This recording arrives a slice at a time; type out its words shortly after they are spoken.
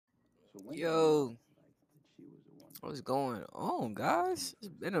Yo, what's going on, guys? It's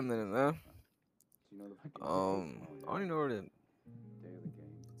been a minute, man. I don't even know where to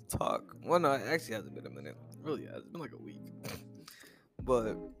talk. Well, no, it actually hasn't been a minute. It really has. It's been like a week.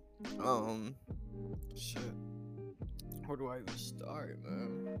 But, um, shit. Where do I even start,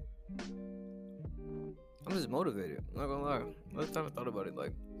 man? I'm just motivated. I'm not gonna lie. Last time I thought about it,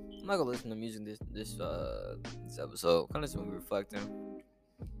 like, I'm not gonna listen to music this episode. Kind of just been reflecting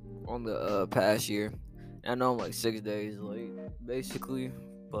on the past year. And I know I'm like 6 days late, basically,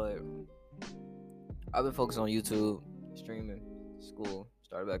 but I've been focused on YouTube, streaming, school,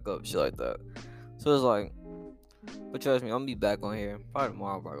 started back up, shit like that. So it's like, but trust me, I'm gonna be back on here. Probably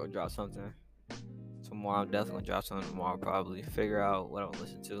tomorrow, I'm probably gonna drop something. Tomorrow, I'm definitely gonna drop something tomorrow, probably. Figure out what I'll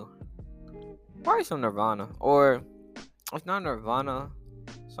listen to. Probably some Nirvana. Or, if not Nirvana,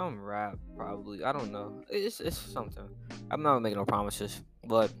 some rap, probably. I don't know. It's something. I'm not making no promises.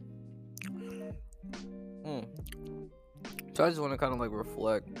 But, so I just wanna kind of like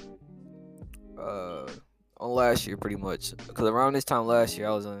reflect uh, on last year, pretty much. Because around this time last year,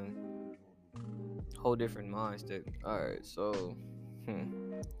 I was in whole different mind state. Alright, so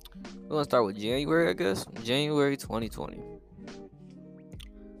we're gonna start with January, I guess. January 2020.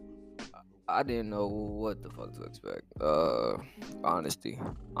 I didn't know what the fuck to expect. Honestly.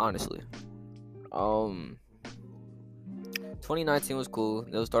 Um 2019 was cool.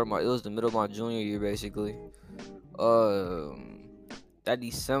 It was the middle of my junior year basically. That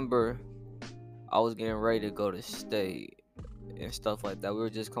December I was getting ready to go to state and stuff like that. We were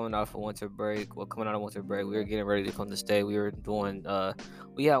just coming out for winter break. Well, coming out of winter break, we were getting ready to come to state. We were doing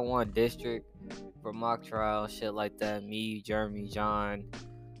we had one district for mock trial, shit like that. Me, Jeremy, John,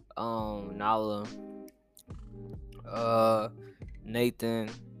 Nala, uh, Nathan,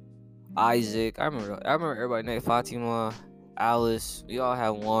 Isaac. I remember everybody. Nate, Fatima, Alice. We all had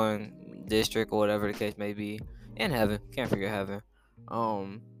one district or whatever the case may be. And Heaven, can't forget Heaven.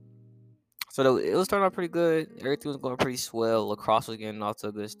 Um, so it was turning out pretty good. Everything was going pretty swell. Lacrosse was getting off to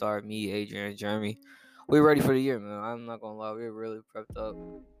a good start. Me, Adrian, Jeremy. We were ready for the year, man. I'm not gonna lie. We were really prepped up.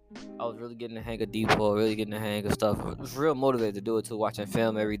 I was really getting the hang of depot, really getting the hang of stuff. I was real motivated to do it too, watching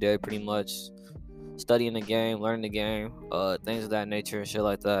film every day, pretty much, studying the game, learning the game, things of that nature and shit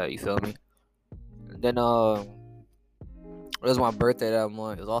like that. You feel me? And then it was my birthday that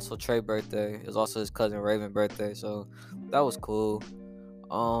month. It was also Trey's birthday. It was also his cousin Raven's birthday, so that was cool.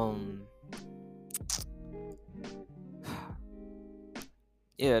 Um,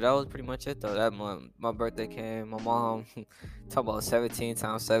 yeah, that was pretty much it though. That month, my birthday came. My mom, talk about 17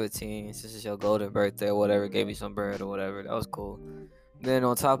 times 17. This is your golden birthday or whatever. Gave me some bread or whatever. That was cool. Then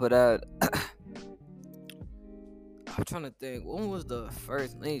on top of that, I'm trying to think. When was the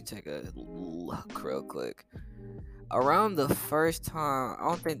first? Let me take a look real quick. Around the first time, I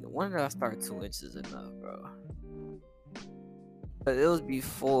don't think. When did I start 2 inches enough, bro? But it was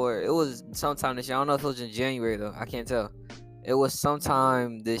before. It was sometime this year. I don't know if it was in January though. I can't tell. It was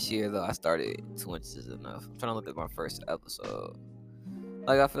sometime this year though. I started 2 inches enough. I'm trying to look at my first episode.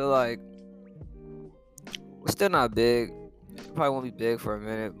 Like I feel like we're still not big. It probably won't be big for a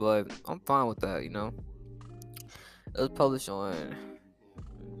minute, but I'm fine with that. It was published on.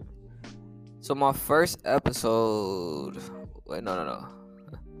 So my first episode. Wait, no.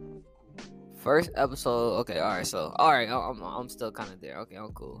 First episode. Okay, all right. So all right, I'm still kind of there. Okay,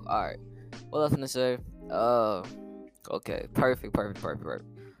 I'm cool. All right. What else gonna say? Okay. Perfect.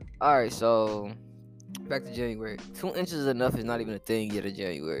 All right. So back to January. 2 inches enough is not even a thing yet in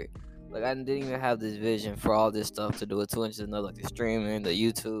January. Like I didn't even have this vision for all this stuff to do with 2 inches enough, like the streaming, the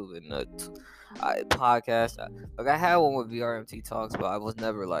YouTube, and the podcast. Like I had one with VRMT talks, but I was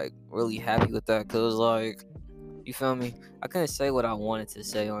never like really happy with that because like you feel me? I couldn't say what I wanted to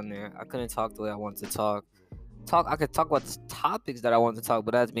say on there. I couldn't talk the way I wanted to talk. I could talk about the topics that I wanted to talk,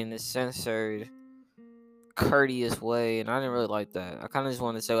 but that's being this censored, courteous way, and I didn't really like that. I kind of just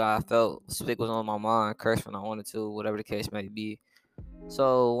wanted to say what I felt, speak what's on my mind, curse when I wanted to, whatever the case may be.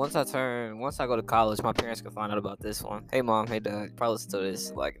 So once I go to college, my parents can find out about this one. Hey mom, hey dad, probably listen to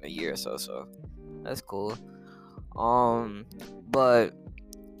this like in a year or so. So that's cool. But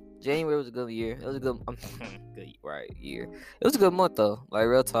January was a good year. It was a good, good right year. It was a good month though. Like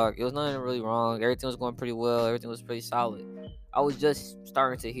real talk, it was nothing really wrong. Everything was going pretty well. Everything was pretty solid. I was just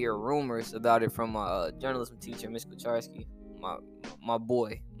starting to hear rumors about it from my journalism teacher, Miss Kucharski, my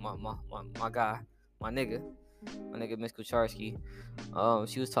boy, my guy, my nigga Miss Kucharski.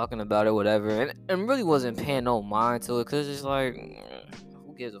 She was talking about it, whatever, and really wasn't paying no mind to it, cause it's just like,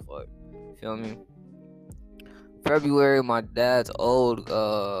 who gives a fuck? Feel me? February, my dad's old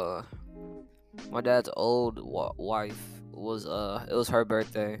wife was it was her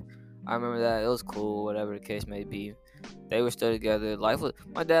birthday. I remember that. It was cool, whatever the case may be. They were still together. Life was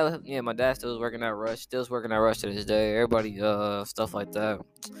my dad. Yeah, my dad still was working at Rush. Still working at Rush to this day. Everybody, stuff like that.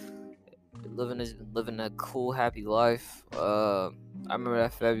 Living a cool, happy life. I remember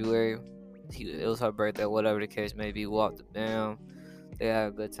that February. It was her birthday, whatever the case may be. Walked the dam. They had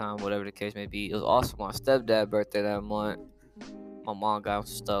a good time, whatever the case may be. It was also my stepdad's birthday that month. My mom got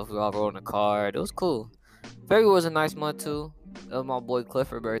some stuff. We all rode in a car. It was cool. February was a nice month too. It was my boy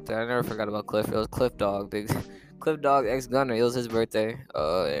Clifford's birthday. I never forgot about Clifford. It was Cliff Dog, big Cliff Dog ex Gunner. It was his birthday.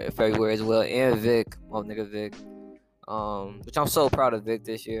 In February as well. And Vic, my nigga Vic. Which I'm so proud of Vic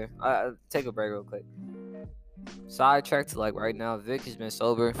this year. I take a break real quick. Sidetrack to like right now, Vic has been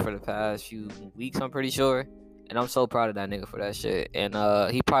sober for the past few weeks, I'm pretty sure. And I'm so proud of that nigga for that shit. And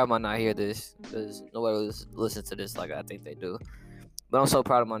he probably might not hear this because nobody listens to this like I think they do. But I'm so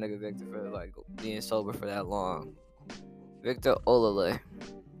proud of my nigga Victor for like being sober for that long. Victor Olale.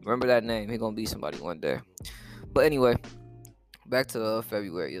 Remember that name. He gonna be somebody one day. But anyway, back to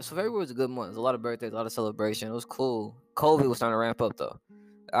February. So February was a good month. There's a lot of birthdays, a lot of celebration. It was cool. COVID was starting to ramp up though.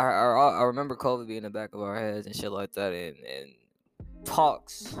 I remember COVID being in the back of our heads and shit like that, and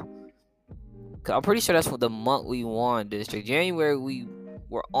talks. I'm pretty sure that's what the month we won district. January we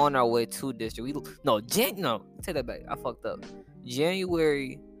were on our way to district. Take that back. I fucked up.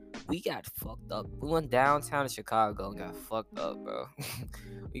 January we got fucked up. We went downtown to Chicago and got fucked up, bro.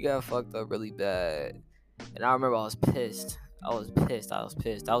 We got fucked up really bad. And I remember I was pissed. That was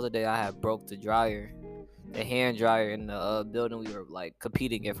the day I had broke the hand dryer in the building we were like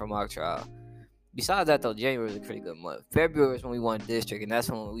competing in for mock trial. Besides that though, January was a pretty good month. February was when we won district, and that's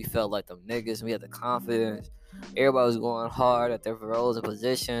when we felt like them niggas. And we had the confidence. Everybody was going hard at their roles and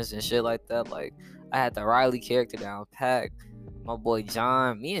positions and shit like that. Like I had the Riley character down packed. My boy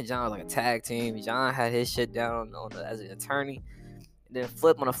John, me and John was like a tag team. John had his shit down as an attorney. And then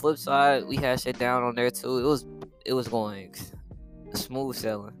on the flip side, we had shit down on there too. It was going smooth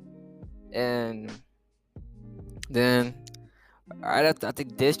sailing. And then right after I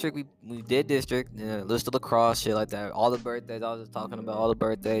think district, we did district, list of lacrosse, shit like that. All the birthdays I was just talking about, all the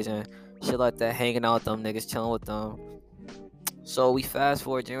birthdays and shit like that, hanging out with them niggas, chilling with them. So we fast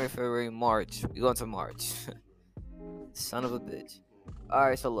forward January, February, March. We go into March. Son of a bitch.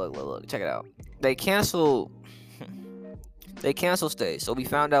 Alright, so look, check it out. They canceled state. So we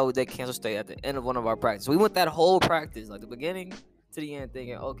found out they canceled state at the end of one of our practices. We went that whole practice, like the beginning to the end,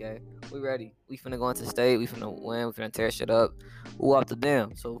 thinking, okay, we ready. We finna go into state. We finna win. We finna tear shit up. Ooh, off the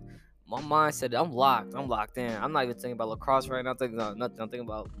bam. So my mind said, I'm locked in. I'm not even thinking about lacrosse right now. I'm thinking about nothing. I'm thinking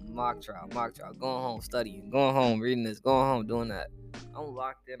about mock trial. Going home, studying. Going home, reading this. Going home, doing that. I'm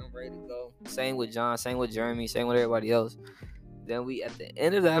locked in. I'm ready to go. Same with John. Same with Jeremy. Same with everybody else. Then we, at the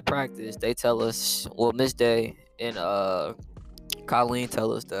end of that practice, they tell us, well, Miss Day and Colleen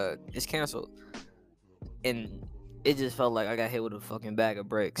tell us that it's canceled. And it just felt like I got hit with a fucking bag of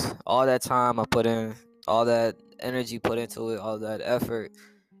bricks. All that time I put in, all that energy put into it, all that effort,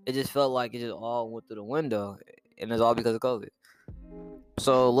 it just felt like it just all went through the window. And it's all because of COVID.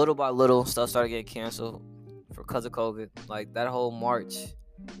 So little by little, stuff started getting canceled because of COVID. Like that whole March,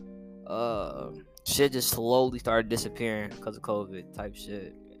 shit just slowly started disappearing because of COVID type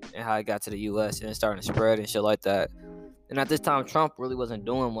shit. And how it got to the US and it started to spread and shit like that. And at this time, Trump really wasn't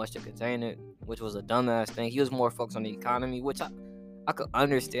doing much to contain it, which was a dumbass thing. He was more focused on the economy, which I could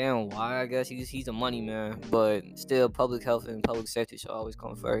understand why. I guess he's a money man, but still, public health and public safety should always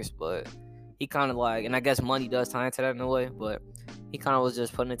come first. But he kind of like, and I guess money does tie into that in a way, but he kind of was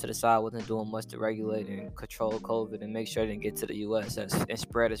just putting it to the side, wasn't doing much to regulate and control COVID and make sure it didn't get to the U.S. and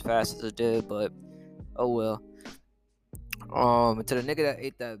spread as fast as it did. But oh well. And to the nigga that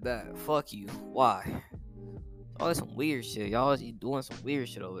ate that bat, fuck you. Why? Oh, that's some weird shit. Y'all is doing some weird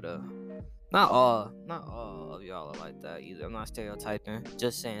shit over there. Not all of y'all are like that either. I'm not stereotyping.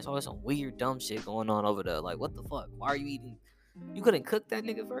 Just saying, it's always some weird, dumb shit going on over there. Like, what the fuck? Why are you eating? You couldn't cook that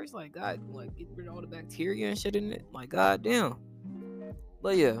nigga first? Like, God, like, get rid of all the bacteria and shit in it? Like, god damn.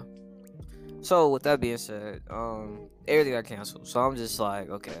 But yeah. So, with that being said, everything got canceled. So, I'm just like,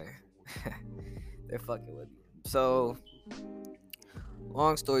 okay. They're fucking with me. So,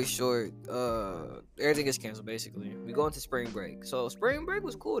 long story short, everything gets canceled basically. We go into spring break. So spring break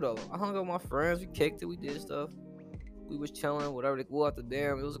was cool though. I hung out with my friends. We kicked it. We did stuff. We was chilling. Whatever. They go out the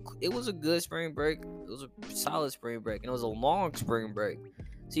dam. It was a good spring break. It was a solid spring break, and it was a long spring break.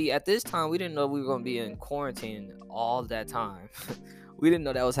 See, at this time, we didn't know we were gonna be in quarantine all that time. We didn't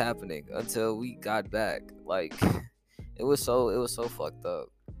know that was happening until we got back. Like, it was so fucked up.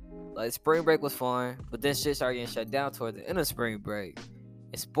 Like, spring break was fun, but then shit started getting shut down toward the end of spring break.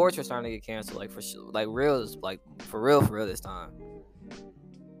 And sports were starting to get canceled, like for real this time.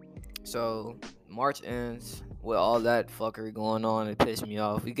 So March ends with all that fuckery going on. It pissed me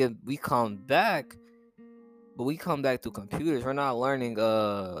off. We come back, but we come back to computers. We're not learning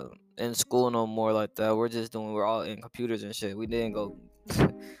in school no more like that. We're all in computers and shit. We didn't go.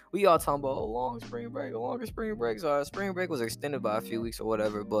 We all talking about long spring break, a longer spring break. So our spring break was extended by a few weeks or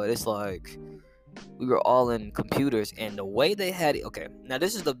whatever. But it's like we were all in computers, and the way they had it. Okay, now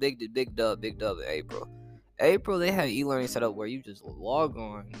this is the big dub in April. April, they have e-learning set up where you just log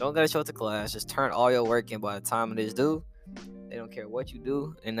on, don't gotta show up to class, just turn all your work in by the time it is due. They don't care what you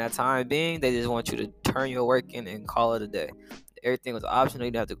do in that time being. They just want you to turn your work in and call it a day. Everything was optional.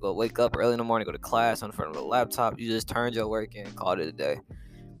 You didn't have to go wake up early in the morning, go to class on front of the laptop. You just turned your work in and called it a day.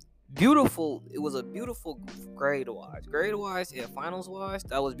 Beautiful. It was a beautiful grade-wise, and finals-wise,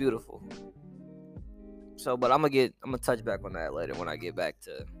 that was beautiful. So, but I'm gonna touch back on that later when I get back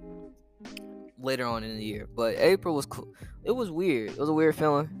to later on in the year. But April was cool. It was weird. It was a weird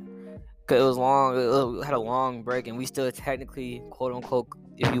feeling because it was long. It had a long break, and we still technically, quote unquote,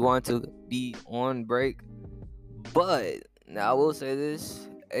 if you want to be on break. But now I will say this: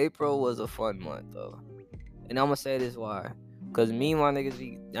 April was a fun month though, and I'm gonna say this why. Cause me and my niggas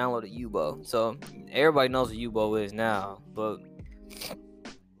we downloaded Yubo, so everybody knows what Yubo is now. But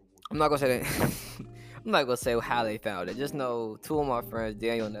I'm not gonna say that. I'm not gonna say how they found it. Just know two of my friends,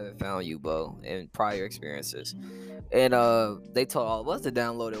 Daniel, never found Yubo in prior experiences, and they told all of us to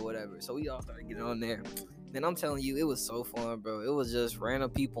download it, or whatever. So we all started getting on there. And I'm telling you, it was so fun, bro. It was just random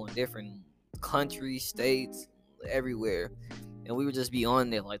people in different countries, states, everywhere. And we would just be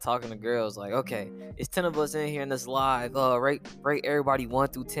on there, like, talking to girls, like, okay, it's 10 of us in here in this live. Rate everybody 1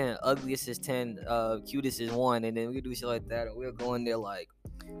 through 10. Ugliest is 10, cutest is 1. And then we do shit like that. And we'll go in there, like,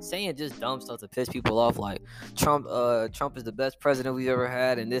 saying just dumb stuff to piss people off, like, Trump is the best president we've ever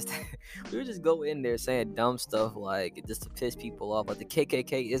had. And this, we would just go in there saying dumb stuff, like, just to piss people off. Like, the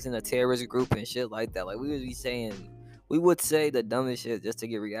KKK isn't a terrorist group and shit like that. Like, we would say the dumbest shit just to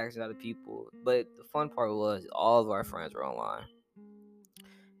get reactions out of people. But the fun part was all of our friends were online.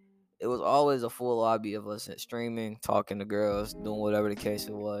 It was always a full lobby of us streaming, talking to girls, doing whatever the case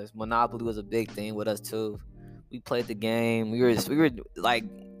it was. Monopoly was a big thing with us too. We played the game. We were like,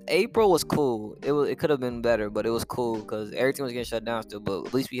 April was cool. It could have been better, but it was cool because everything was getting shut down still. But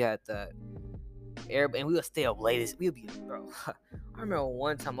at least we had that. And we would stay up late. We would be, bro. I remember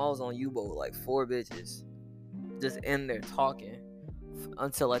one time I was on Yubo with like 4 bitches, just in there talking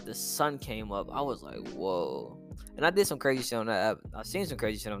until like the sun came up. I was like, whoa. And I did some crazy shit on that app. I've seen some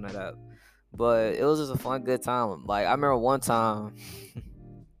crazy shit on that app. But it was just a fun, good time. Like, I remember one time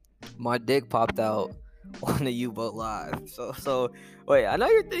my dick popped out on the U-Boat Live. So wait, I know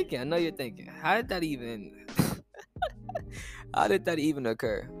you're thinking. How did that even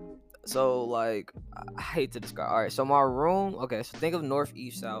occur? So, like, I hate to describe. All right, so my room, okay, so think of north,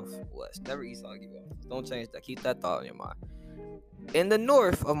 east, south, west. Never east, I'll give you. Don't change that. Keep that thought in your mind. In the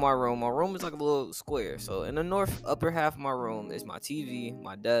north of my room is like a little square. So in the north upper half of my room is my TV,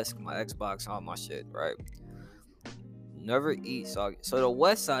 my desk, my Xbox, all my shit, right? Never eat. So the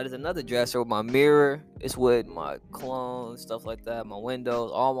west side is another dresser with my mirror. It's with my cologne, stuff like that. My windows,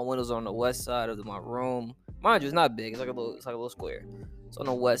 all my windows are on the west side of my room. Mind you, it's not big. It's like a little square. It's on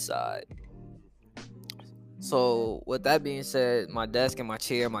the west side. So with that being said, my desk and my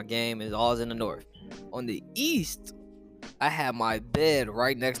chair, my game is all in the north. On the east, I had my bed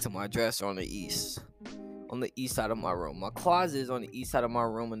right next to my dresser on the east side of my room. My closet is on the east side of my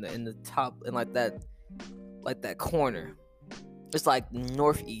room in the top, in like that corner. It's like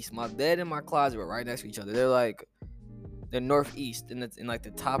northeast. My bed and my closet were right next to each other. They're northeast in like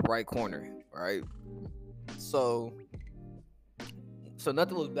the top right corner, right? So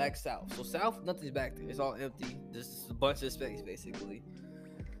nothing was back south. So south, nothing's back there. It's all empty. Just a bunch of space basically.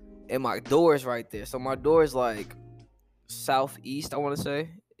 And my door is right there. So my door is like southeast, I want to say.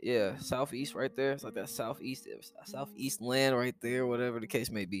 Yeah, southeast right there. It's like that southeast land right there, whatever the case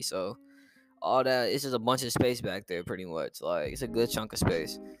may be. So all that, it's just a bunch of space back there pretty much. Like, it's a good chunk of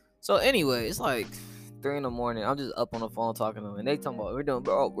space. So anyway, it's like 3 a.m. I'm just up on the phone talking to them, and they talking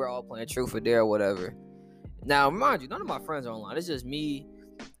about we're all playing Truth or Dare or whatever. Now mind you, none of my friends are online. It's just me.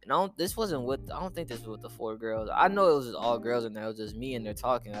 And I don't think this was with the 4 girls. I know it was just all girls in there. It was just me and they're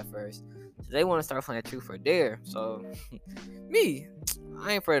talking at first. So they want to start playing Truth or Dare. So me,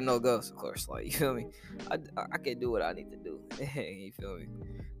 I ain't afraid of no ghosts, of course. Like, you feel me? I can do what I need to do. You feel me?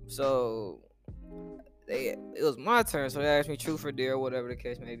 So it was my turn. So they asked me Truth or Dare, whatever the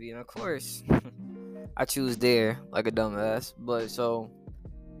case may be. And of course, I choose Dare like a dumbass. But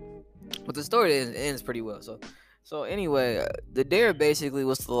the story ends pretty well. So anyway, the dare basically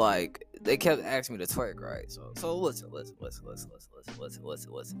was to, like, they kept asking me to twerk, right? So listen.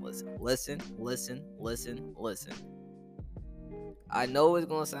 I know it's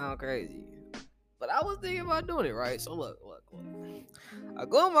gonna sound crazy, but I was thinking about doing it, right? So look. I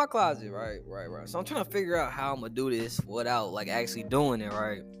go in my closet, right. So I'm trying to figure out how I'm gonna do this without like actually doing it,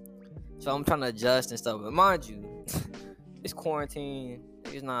 right? So I'm trying to adjust and stuff. But mind you, it's quarantine.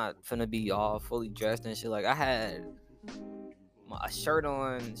 It's not finna be all fully dressed and shit. Like I had a shirt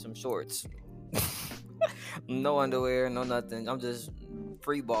on, some shorts, no underwear, no nothing. I'm just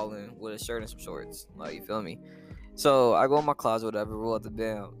free balling with a shirt and some shorts. Like you feel me? So I go in my closet, whatever, roll up the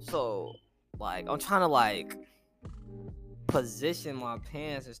band. So like I'm trying to like position my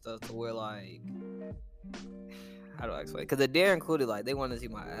pants and stuff to where like how do I explain? Because the dare included like they wanted to see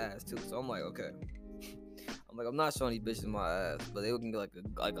my ass too. So I'm like, okay. I'm not showing these bitches my ass, but they can get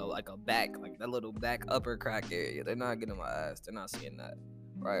like a back, like that little back upper crack area. They're not getting my ass. They're not seeing that.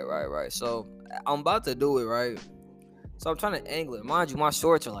 Right. So I'm about to do it, right? So I'm trying to angle it. Mind you, my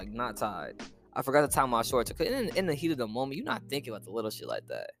shorts are like not tied. I forgot to tie my shorts. Cause in the heat of the moment, you're not thinking about the little shit like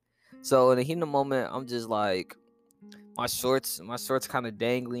that. So in the heat of the moment, I'm just like my shorts kind of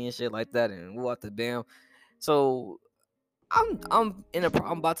dangly and shit like that, and we'll have to bam. So I'm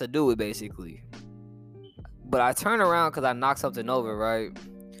about to do it basically. But I turned around because I knocked something over, right?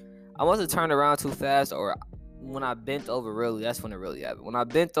 I must have turned around too fast, or when I bent over, really, that's when it really happened. When I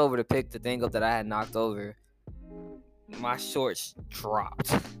bent over to pick the thing up that I had knocked over, my shorts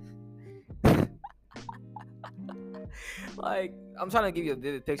dropped. Like, I'm trying to give you a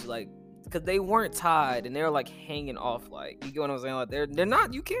vivid picture, like, because they weren't tied and they were like hanging off, like, you get what I'm saying? Like, they're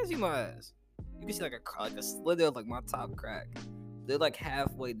not, you can't see my ass. You can see like a slither of like my top crack. They're like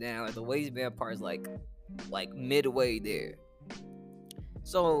halfway down, like the waistband part is like midway there.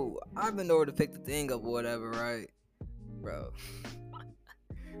 So I've been over to pick the thing up or whatever, right? Bro.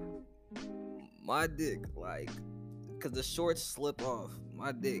 My dick, like, cause the shorts slip off,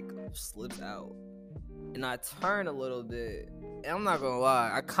 my dick slips out. And I turn a little bit. And I'm not gonna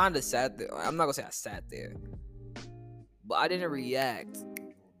lie, I kinda sat there. I'm not gonna say I sat there. But I didn't react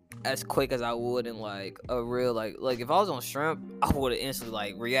as quick as I would in like a real like if I was on shrimp, I would have instantly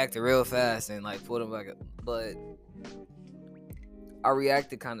like reacted real fast and like put them back up. But I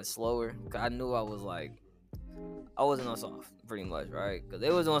reacted kind of slower because I knew I wasn't on soft pretty much, right? Because they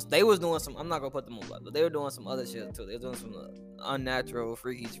was doing some. I'm not gonna put them on, but they were doing some other shit too. They were doing some unnatural,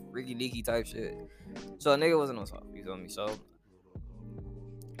 freaky deaky type shit. So a nigga wasn't on soft. You feel me? So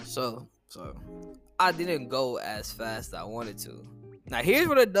I didn't go as fast as I wanted to. Now here's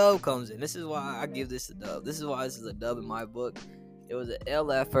where the dub comes in. This is why I give this a dub. This is why this is a dub in my book. It was an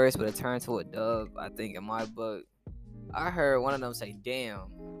L at first, but it turned to a dub. I think in my book, I heard one of them say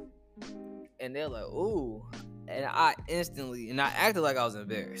 "damn," and they're like, "Ooh," and I acted like I was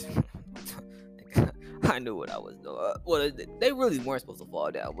embarrassed. I knew what I was doing. Well, they really weren't supposed to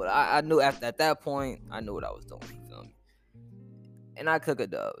fall down, but I knew at that point, I knew what I was doing. You feel me? And I cook a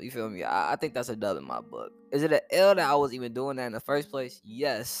dub. You feel me? I think that's a dub in my book. Is it an L that I was even doing that in the first place?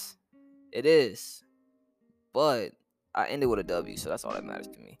 Yes, it is. But I ended with a W, so that's all that matters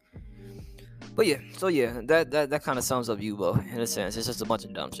to me. But yeah, that kind of sums up Yubo in a sense. It's just a bunch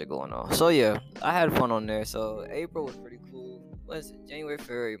of dumb shit going on. So yeah, I had fun on there. So April was pretty cool. What is it? January,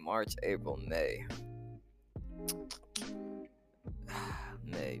 February, March, April, May.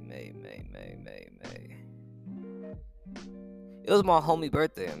 May. It was my homie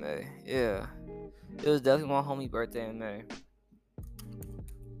birthday in May. Yeah, it was definitely my homie birthday in May.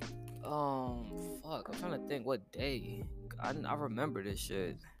 Fuck, I'm trying to think what day. I remember this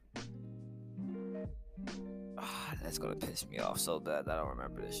shit. That's gonna piss me off so bad that I don't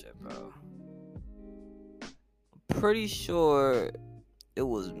remember this shit, bro. I'm pretty sure it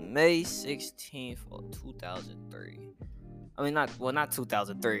was May 16th of 2003. I mean, not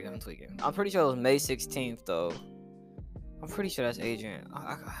 2003. I'm tweaking. I'm pretty sure it was May 16th though. I'm pretty sure that's Adrian.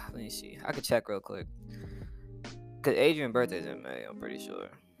 Let me see. I could check real quick. Cause Adrian's birthday's in May. I'm pretty sure.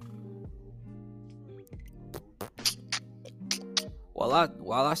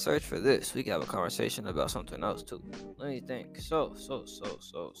 While I search for this, we can have a conversation about something else too. Let me think. So.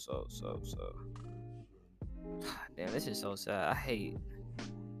 Damn, this is so sad. I hate.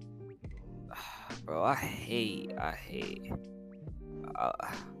 Bro, I hate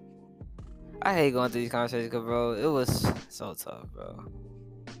going through these conversations, cause bro, it was so tough, bro.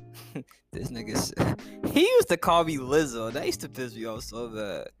 This nigga, he used to call me Lizzo. That used to piss me off so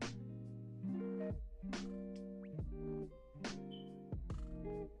bad.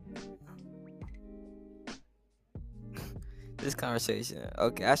 This conversation.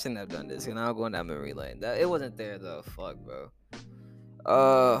 Okay, I shouldn't have done this, and I'm going down memory lane. It wasn't there though. Fuck, bro.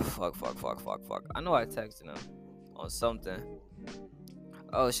 Fuck. I know I texted him on something.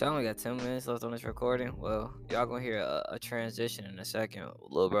 Oh shit, I only got 10 minutes left on this recording. Well, y'all gonna hear a transition in a second,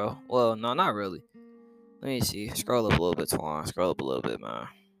 little bro. Well, no, not really. Let me see. Scroll up a little bit, Twan. Scroll up a little bit, man.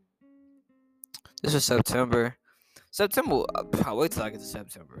 This was September. September. I'll wait till I get to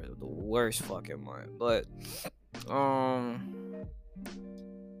September. The worst fucking month. But, um.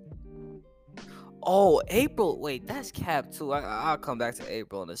 Oh, April. Wait, that's cap too. I'll come back to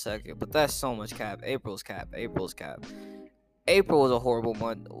April in a second. But that's so much cap. April's cap. April was a horrible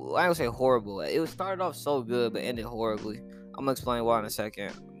month. I don't say horrible. It was started off so good, but ended horribly. I'm gonna explain why in a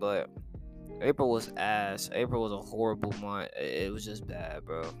second. But April was ass. April was a horrible month. It was just bad,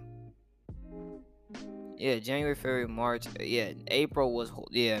 bro. Yeah, January, February, March. Yeah, April was.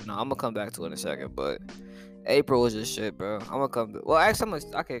 Yeah, no, I'm gonna come back to it in a second. But April was just shit, bro. I'm gonna come. Well, actually,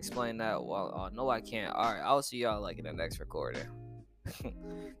 I can explain that. Well, no, I can't. All right, I'll see y'all like in the next recording.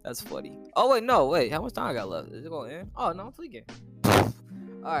 That's funny. Oh wait, no, wait. How much time I got left? Is it gonna end? Oh no, I'm tweaking. All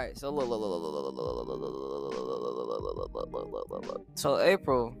right, so look. So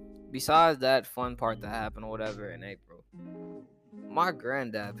April. Besides that fun part that happened or whatever in April, my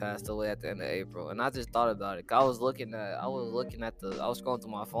granddad passed away at the end of April, and I just thought about it. I was scrolling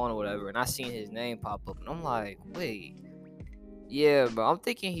through my phone or whatever, and I seen his name pop up, and I'm like, wait. Yeah, but I'm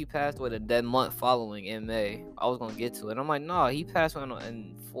thinking he passed away the dead month following in May. I was gonna get to it. I'm like, no, he passed away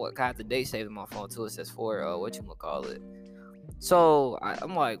and got the date saved in my phone too. It says whatchamacallit. So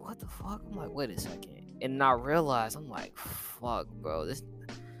I'm like, what the fuck? I'm like, wait a second. And I realized, I'm like, fuck, bro.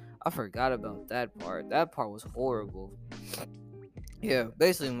 I forgot about that part. That part was horrible. Yeah,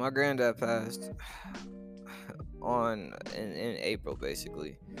 basically my granddad passed in April,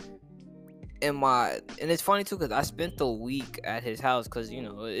 basically. And it's funny too because I spent the week at his house because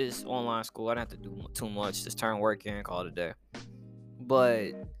it's online school. I didn't have to do too much, just turn work in, call it a day.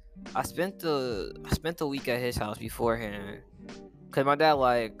 But I spent the week at his house beforehand because my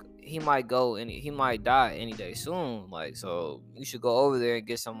dad he might go and he might die any day soon. So you should go over there and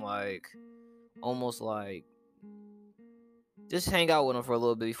get some almost just hang out with him for a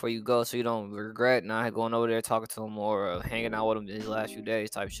little bit before you go, so you don't regret not going over there talking to him or hanging out with him his last few days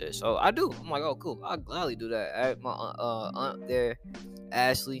type shit. So I do. I'm like, oh cool, I'll gladly do that. My aunt there,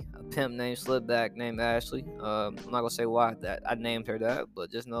 Ashley, a pimp named Slipback named Ashley. I'm not gonna say why that I named her that,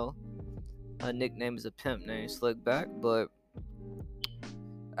 but just know her nickname is a pimp named Slickback. But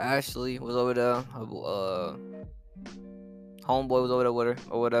Ashley was over there. Her, homeboy was over there with her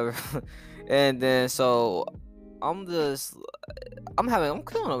or whatever, and then so I'm killing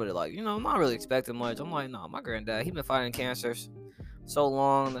over there. I'm not really expecting much. I'm like, nah, my granddad, he been fighting cancer so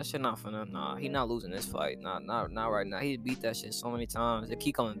long. That shit not finna. Nah, he not losing this fight. Not right now. He beat that shit so many times. They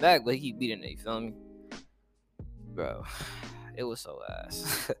keep coming back, but he keep beating it. You feel me, bro? It was so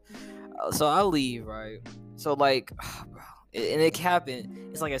ass. So I leave, right? So bro, and it happened.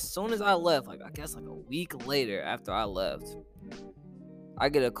 It's like as soon as I left, I guess a week later after I left, I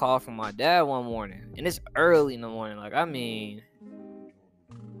get a call from my dad one morning, and it's early in the morning.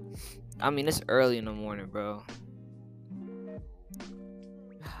 It's early in the morning, bro.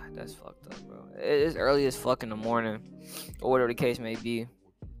 That's fucked up, bro. It's early as fuck in the morning, or whatever the case may be.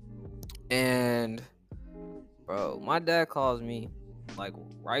 And, bro, my dad calls me,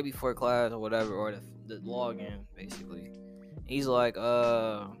 right before class or whatever, or the login, basically. He's like,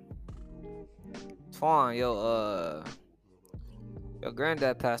 Twan, your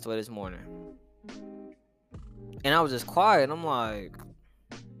granddad passed away this morning. And I was just quiet. I'm like,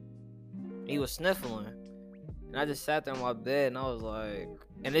 he was sniffling. And I just sat there on my bed and I was like,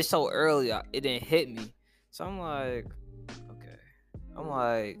 and it's so early, it didn't hit me. So I'm like, okay. I'm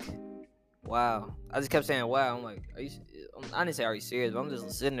like, wow. I just kept saying, wow. I'm like, I didn't say, are you serious? But I'm just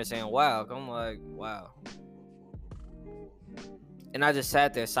sitting there saying, wow. I'm like, wow. And I just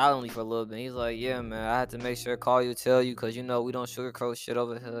sat there silently for a little bit. He's like, yeah, man, I had to make sure to call you, tell you, because, we don't sugarcoat shit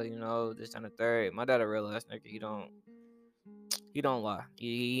over here, this and the third. My dad a real ass nigga. He don't lie.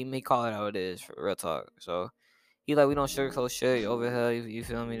 He may call it how it is, for real talk. So, he we don't sugarcoat shit over here, you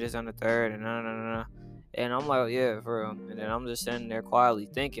feel me, this and the third, and nah. And I'm like, yeah, for real. And then I'm just sitting there quietly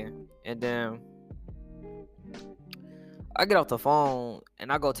thinking. And then I get off the phone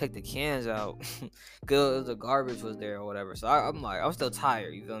and I go take the cans out because the garbage was there or whatever. So I'm like, I'm still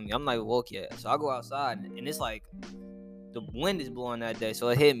tired, you feel me? I'm not woke yet. So I go outside and it's like the wind is blowing that day. So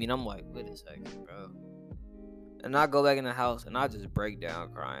it hit me and I'm like, wait a second, bro. And I go back in the house and I just break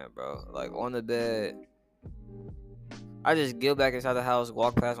down crying, bro. On the bed. I just get back inside the house,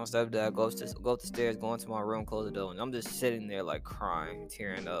 walk past my stepdad, go up the stairs, go into my room, close the door, and I'm just sitting there crying,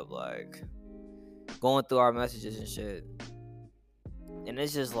 tearing up, going through our messages and shit. and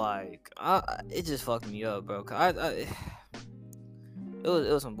it's just like, it just fucked me up, bro. 'Cause it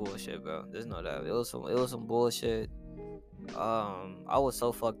was some bullshit, bro. There's no doubt. It was some bullshit. I was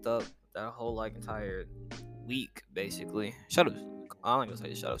so fucked up that whole like entire week, basically. Shut up. I'm not gonna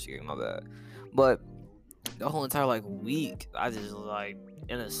say shut up, Siri. My bad. But the whole entire like week, I just was like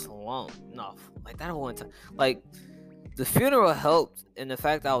in a slump. No, like that whole entire like the funeral helped, and the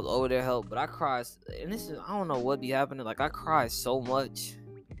fact that I was over there helped. But I cried, and this is I don't know what be happening. Like I cried so much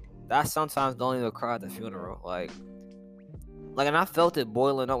that I sometimes don't even cry at the funeral. Like, and I felt it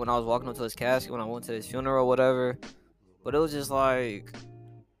boiling up when I was walking up to his casket when I went to his funeral, or whatever. But it was just like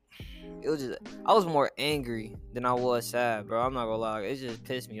it was just I was more angry than I was sad, bro. I'm not gonna lie. It just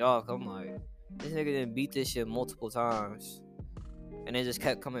pissed me off. I'm like, this nigga didn't beat this shit multiple times, and it just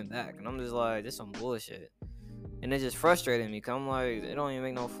kept coming back, and I'm just like, this some bullshit, and it just frustrated me. Cause I'm like, it don't even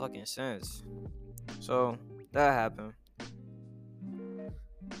make no fucking sense. So that happened.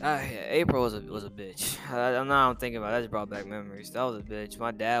 Yeah, April was a bitch. I'm not thinking about it. That just brought back memories. That was a bitch.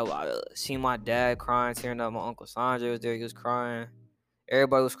 My dad, I seen my dad crying, tearing up. My uncle Sanjay was there. He was crying.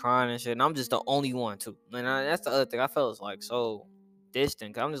 Everybody was crying and shit. And I'm just the only one too. And that's the other thing. I felt like so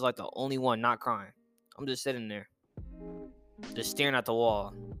distant. Cause I'm just like the only one not crying. I'm just sitting there, just staring at the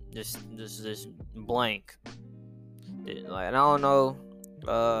wall, just blank. Like, and I don't know.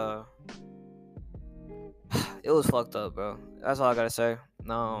 It was fucked up, bro. That's all I gotta say.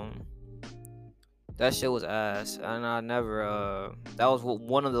 That shit was ass, and I never. That was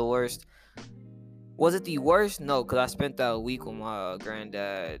one of the worst. Was it the worst? No, because I spent that week with my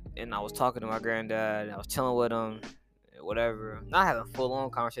granddad, and I was talking to my granddad, and I was chilling with him, whatever. Not having full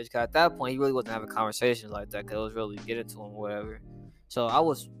on conversation, because at that point, he really wasn't having conversations like that, because it was really getting to him, whatever. So I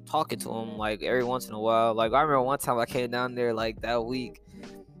was talking to him, like, every once in a while. Like, I remember one time I came down there, like, that week,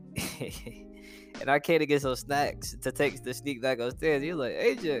 and I came to get some snacks to take the sneak back upstairs. He was like,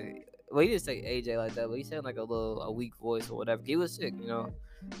 AJ. Well, he didn't say AJ like that, but he said like a weak voice or whatever. He was sick, you know.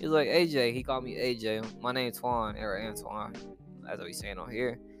 He was like AJ. He called me AJ. My name's Twan, or Antoine. That's what he's saying on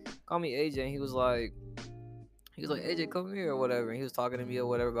here. Call me AJ. And he was like AJ, come here or whatever. And he was talking to me or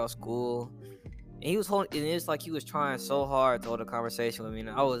whatever about school. And he was holding. And it's like he was trying so hard to hold a conversation with me. And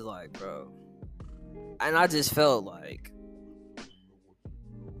I was like, bro. And I just felt like,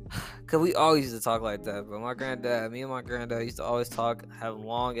 cause we always used to talk like that, bro. Me and my granddad used to always talk, have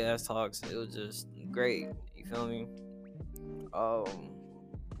long ass talks. It was just great. You feel me? Um,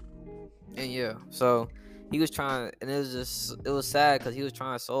 and yeah, so he was trying, and it was sad because he was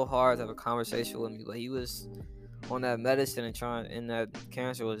trying so hard to have a conversation with me, but he was on that medicine and that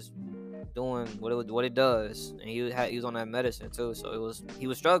cancer was doing what it does, and he was on that medicine too, so he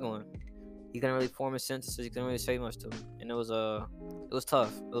was struggling. He couldn't really form his sentences. He couldn't really say much to me, and it was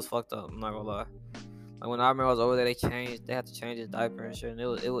tough. It was fucked up. I'm not gonna lie. Like when I remember I was over there, they had to change his diaper and shit, and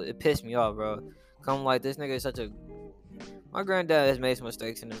it pissed me off, bro. Come like this nigga is such a my granddad has made some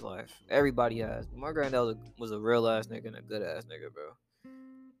mistakes in his life. Everybody has. But my granddad was a real ass nigga and a good ass nigga, bro.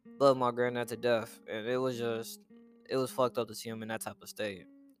 Love my granddad to death, and it was fucked up to see him in that type of state.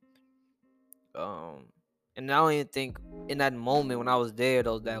 Um, and I don't even think in that moment when I was there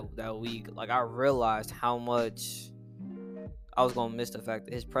that week, like I realized how much I was gonna miss the fact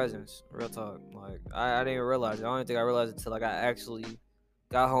that his presence. Real talk, like I didn't even realize it. I don't even think I realized it until like I actually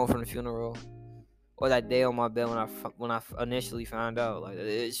got home from the funeral or that day on my bed when I initially found out. Like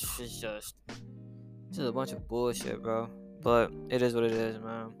it's just a bunch of bullshit, bro. But it is what it is,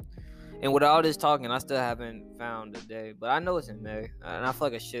 man. And with all this talking, I still haven't found the day. But I know it's in May. And I feel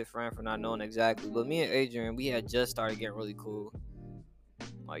like a shit friend for not knowing exactly. But me and Adrian, we had just started getting really cool.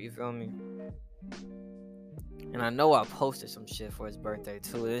 Like, you feel me? And I know I posted some shit for his birthday,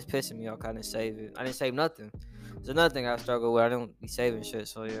 too. It's pissing me off. I didn't save it. I didn't save nothing. It's another thing I struggle with. I don't be saving shit,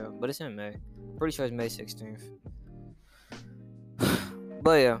 so yeah. But it's in May. Pretty sure it's May 16th.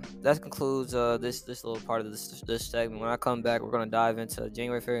 But yeah, that concludes this little part of this segment. When I come back, we're gonna dive into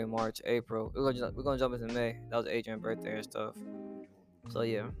January, February, March, April. We're gonna jump into May. That was Adrian's birthday and stuff. So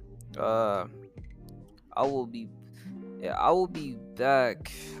yeah, uh, I will be I will be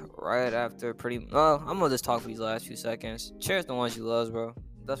back right after pretty. I'm gonna just talk for these last few seconds. Cheers to the ones you love, bro.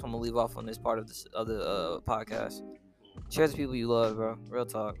 That's what I'm gonna leave off on this part of the podcast. Cheers to people you love, bro. Real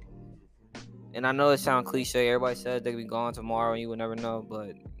talk. And I know it sounds cliche. Everybody says they could be gone tomorrow and you would never know,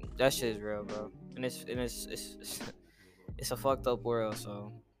 but that shit is real, bro. And it's a fucked up world.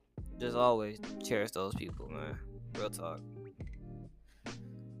 So just always cherish those people, man. Real talk.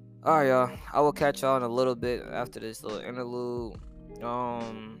 All right, y'all. I will catch y'all in a little bit after this little interlude.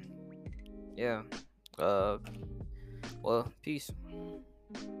 Yeah. Well, peace.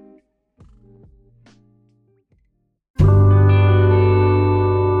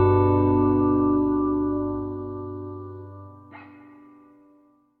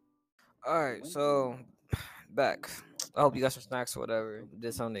 All right, so back. I hope you got some snacks or whatever.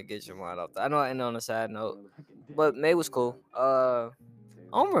 Did something to get your mind off. I know I ended on a sad note, but May was cool. I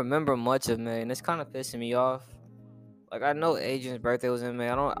don't remember much of May, and it's kind of pissing me off. Like I know Adrian's birthday was in May.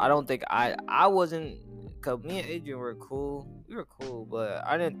 I don't think I wasn't. Cause me and Adrian were cool. We were cool, but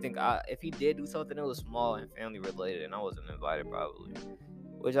I didn't think if he did do something, it was small and family related, and I wasn't invited probably.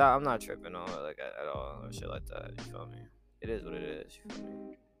 Which I'm not tripping on like at all or shit like that. You feel me? It is what it is. You feel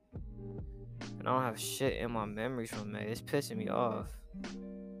me? And I don't have shit in my memories from May. It's pissing me off.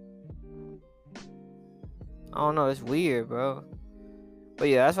 I don't know. It's weird, bro. But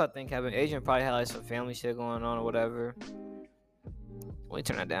yeah, that's what I think happened. Adrian probably had like some family shit going on or whatever. Let me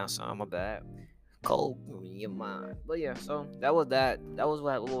turn that down some. My bad. Cold in your mind. But yeah, so that was that. That was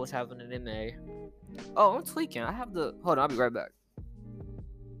what was happening in May. Oh, I'm tweaking. I have the. Hold on. I'll be right back.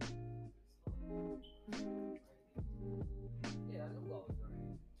 Yeah, I knew I was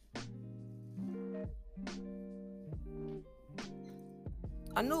right.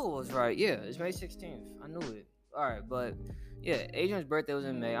 I knew it was right. Yeah, it's May 16th. I knew it. All right, but yeah, Adrian's birthday was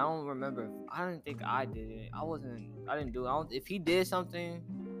in May. I don't remember. I didn't think I did it. I wasn't. I didn't do it. If he did something,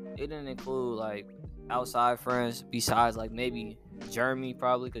 it didn't include like outside friends besides like maybe Jeremy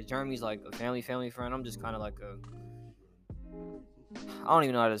probably because Jeremy's like a family friend. I'm just kind of like a. I don't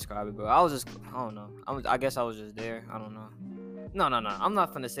even know how to describe it, but I was just. I don't know. I guess I was just there. I don't know. No. I'm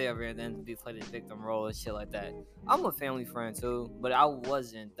not finna say over here and then be play the victim role and shit like that. I'm a family friend too, but I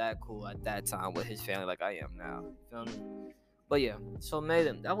wasn't that cool at that time with his family like I am now. Feel me? But yeah, so May,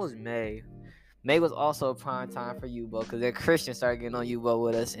 that was May. May was also prime time for Yubo because then Christian started getting on Yubo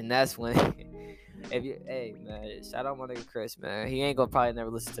with us, and that's when, if you, hey man, shout out my nigga Chris, man. He ain't gonna probably never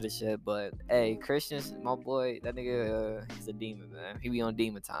listen to this shit, but hey, Christian's my boy. That nigga, he's a demon, man. He be on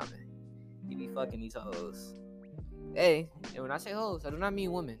demon timing. He be fucking these hoes. Hey, and when I say hoes, I do not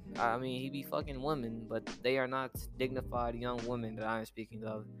mean women. I mean he be fucking women, but they are not dignified young women that I am speaking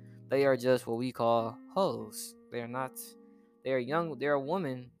of. They are just what we call hoes. They are not. They are young. They are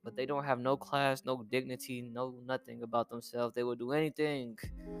women, but they don't have no class, no dignity, no nothing about themselves. They will do anything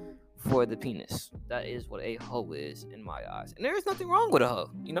for the penis. That is what a hoe is in my eyes. And there is nothing wrong with a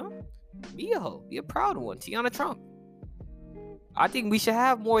hoe. You know, be a hoe. Be a proud one. Tiana Trump. I think we should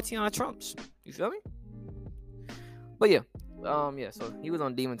have more Tiana Trumps. You feel me? But yeah, yeah. So he was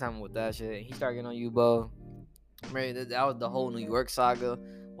on Demon Time with that shit. He started getting on Yubo. Man, that was the whole New York saga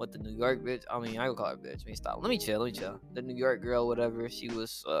with the New York bitch. I mean, I would call her bitch. I mean, stop. Let me chill. The New York girl, whatever. She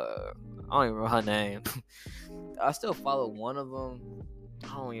was. I don't even remember her name. I still follow one of them.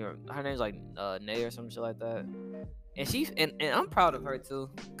 I don't even. Her name's like Nay or some shit like that. And and I'm proud of her too,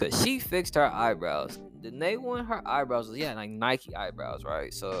 cause she fixed her eyebrows. The Nay one, her eyebrows was like Nike eyebrows,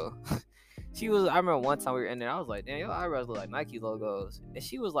 right? So she was. I remember one time we were in there. I was like, "Damn, your eyebrows look like Nike logos." And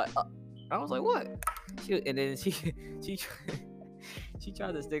she was like, I was like, "What?" And then she she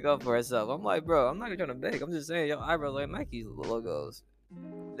tried to stick up for herself. I'm like, "Bro, I'm not even trying to beg. I'm just saying your eyebrows look like Nike logos.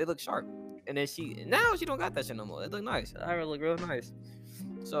 They look sharp." And then now she don't got that shit no more. They look nice. Her eyebrows look real nice.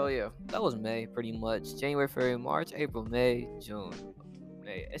 So yeah, that was May pretty much. January, February, March, April, May, June.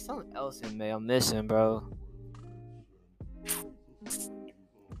 May. It's something else in May I'm missing, bro.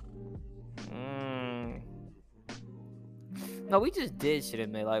 Mm. No, we just did shit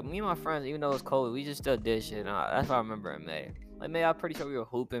in May. Like me and my friends, even though it was cold, we just still did shit. That's what I remember in May. Like May, I'm pretty sure we were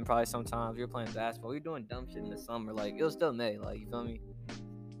hooping probably sometimes. We were playing basketball. We were doing dumb shit in the summer. Like it was still May. Like you feel me?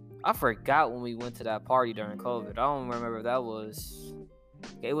 I forgot when we went to that party during COVID. I don't remember if that was.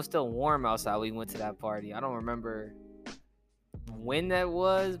 It was still warm outside. We went to that party. I don't remember when that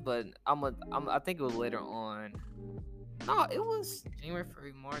was, but I think it was later on. No, it was January,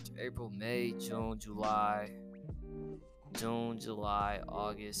 February, March, April, May, June, July,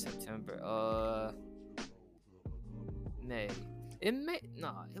 August, September, May.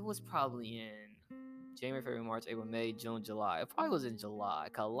 It was probably in January, February, March, April, May, June, July. It probably was in July.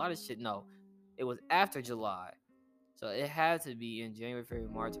 Cause a lot of shit. No, it was after July. So it had to be in January, February,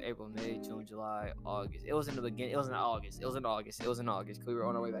 March, April, May, June, July, August. It was in the beginning. It was in August. It was in August. It was in August. Cause we were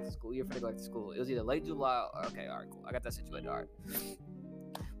on our way back to school. We were finna go back to school. It was either late July. Okay, all right, cool. I got that situated. All right.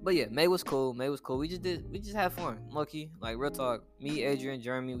 But yeah, May was cool. May was cool. We just had fun. Lucky, like real talk. Me, Adrian,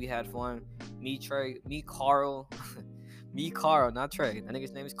 Jeremy, we had fun. Me, Trey, me, Carl, me, Carl, not Trey. That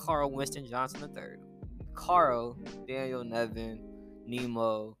nigga's name is Carl Winston Johnson III. Carl, Daniel, Nevin,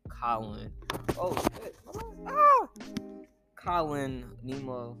 Nemo, Colin. Oh shit! Ah! Colin,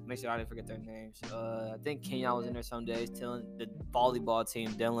 Nemo. Make sure I didn't forget their names. I think Kenyon was in there some days. Telling the volleyball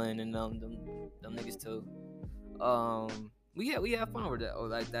team, Dylan and them niggas too. We had fun over that, or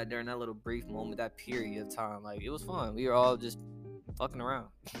like that during that little brief moment, that period of time. Like it was fun. We were all just fucking around.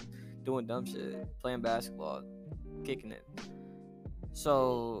 doing dumb shit, playing basketball, kicking it.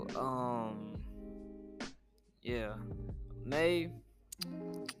 So, yeah, May.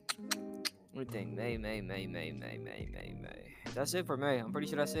 Let me think. May. That's it for May. I'm pretty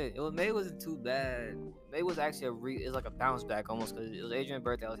sure that's it. May wasn't too bad. May was actually it's like a bounce back almost because it was Adrian's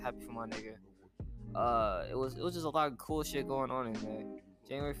birthday. I was happy for my nigga. It was just a lot of cool shit going on in May.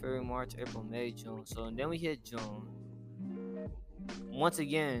 January, February, March, April, May, June. So and then we hit June. Once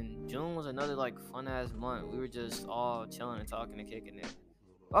again, June was another like fun ass month. We were just all chilling and talking and kicking it.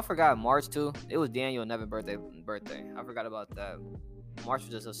 I forgot March too. It was Daniel and Nevin's birthday. I forgot about that. March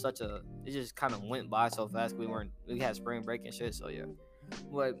was just it just kind of went by so fast. We had spring break and shit. So yeah.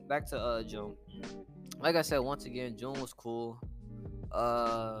 But back to June. Like I said, once again, June was cool.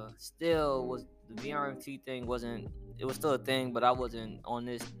 Still was the VRMT thing wasn't. It was still a thing, but I wasn't on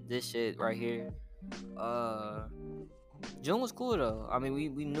this shit right here. June was cool though. I mean,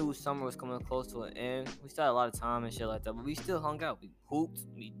 we knew summer was coming close to an end. We still had a lot of time and shit like that, but we still hung out. We hooped.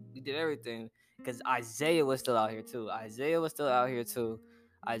 We did everything because Isaiah was still out here too. Isaiah was still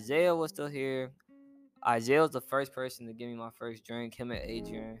here. Isaiah was the first person to give me my first drink. Him and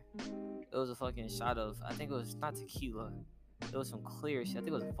Adrian. It was a fucking shot of. I think it was not tequila. It was some clear shit. I think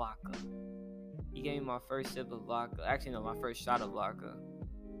it was vodka. He gave me my first sip of vodka. Actually, no, my first shot of vodka.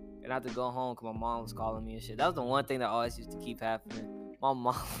 And I had to go home because my mom was calling me and shit. That was the one thing that always used to keep happening. My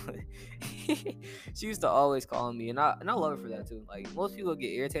mom, she used to always call me, and I love her for that too. Like most people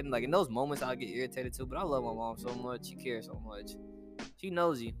get irritated, like in those moments I get irritated too. But I love my mom so much. She cares so much. She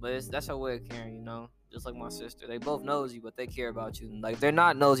nosy, but that's her way of caring, you know. Just like my sister, they both nosy, but they care about you. And like if they're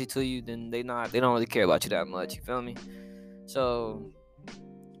not nosy to you, then they don't really care about you that much. You feel me? So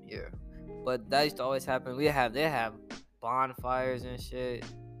yeah, but that used to always happen. They have bonfires and shit.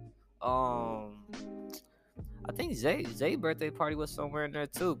 I think Zay's birthday party was somewhere in there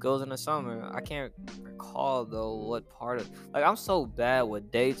too. Goes in the summer. I can't recall though what part of. Like I'm so bad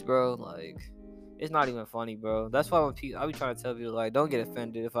with dates, bro. Like it's not even funny, bro. That's why when I be trying to tell people like don't get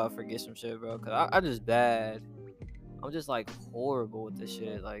offended if I forget some shit, bro. Cause I'm just bad. I'm just like horrible with this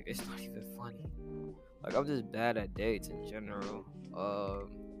shit. Like it's not even funny. Like I'm just bad at dates in general.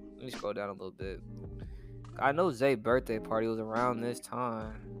 Let me scroll down a little bit. I know Zay's birthday party was around this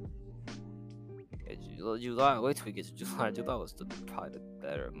time. July. Wait till we get to July. July was probably the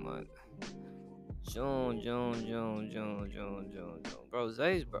better month. June. Bro,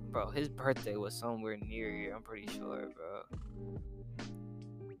 his birthday was somewhere near here. I'm pretty sure, bro.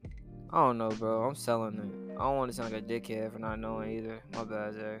 I don't know, bro. I'm selling it. I don't want to sound like a dickhead for not knowing either. My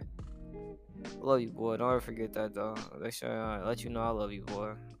bad, Zay. I love you, boy. Don't ever forget that, though. Make sure I let you know I love you,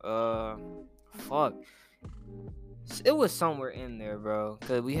 boy. Fuck. It was somewhere in there, bro.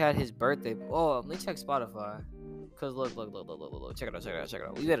 Cause we had his birthday. Oh, let me check Spotify. Cause look. Check it out.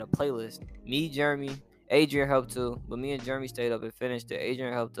 We had a playlist. Me, Jeremy, Adrian helped too, but me and Jeremy stayed up and finished it.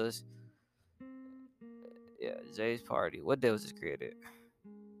 Adrian helped us. Yeah, Zay's party. What day was this created?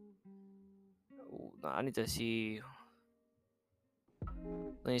 Ooh, nah, I need to see.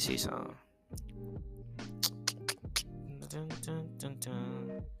 Let me see something.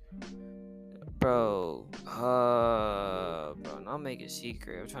 Bro, not make it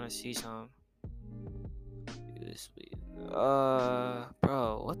secret. I'm trying to see some.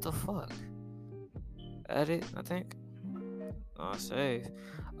 Bro, what the fuck? Edit, I think. Oh, save.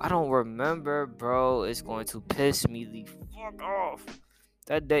 I don't remember, bro. It's going to piss me the fuck off.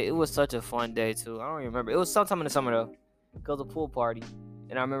 That day, it was such a fun day too. I don't even remember. It was sometime in the summer though. It was a pool party.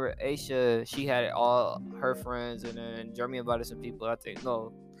 And I remember Aisha, she had all her friends, and then Jeremy invited some people. I think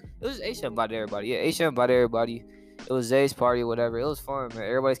no, it was Aisha invited everybody. Yeah, Aisha invited everybody. It was Zay's party, whatever. It was fun, man.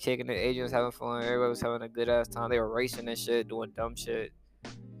 Everybody's kicking it. Adrian was having fun. Everybody was having a good ass time. They were racing and shit, doing dumb shit.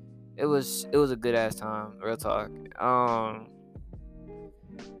 It was a good ass time. Real talk.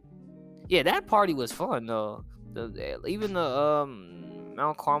 Yeah, that party was fun though. Even the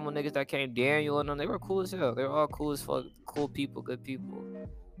Mount Carmel niggas that came, Daniel and them, they were cool as hell. They were all cool as fuck, cool people, good people.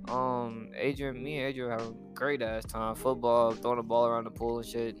 Me and Adrian had a great ass time. Football, throwing the ball around the pool and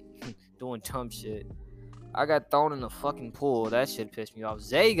shit, doing dumb shit. I got thrown in the fucking pool. That shit pissed me off.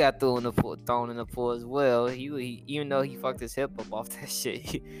 Zay got thrown in the pool as well. He even though he fucked his hip up off that shit,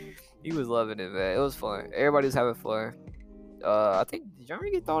 he was loving it, man. It was fun. Everybody was having fun. I think did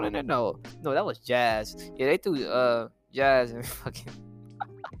Jeremy get thrown in there? No, that was Jazz. Yeah, they threw Jazz and fucking.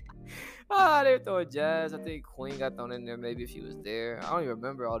 They were throwing Jazz. I think Queen got thrown in there maybe if she was there. I don't even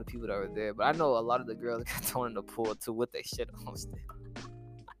remember all the people that were there, but I know a lot of the girls got thrown in the pool too with their shit on still.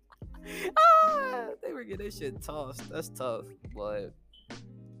 They were getting their shit tossed. That's tough, but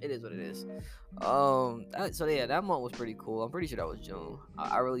It is what it is. So yeah, that month was pretty cool. I'm pretty sure that was June.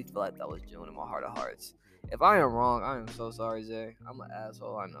 I really feel like that was June in my heart of hearts. If I am wrong, I am so sorry, Zay. I'm an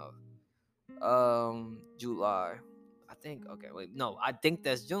asshole. I know. July. I think. Okay, wait. No, I think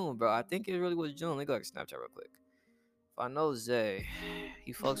that's June, bro. I think it really was June. Let me go to Snapchat real quick. If I know Zay,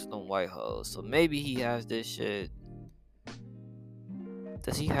 he fucks with them white hoes, so maybe he has this shit.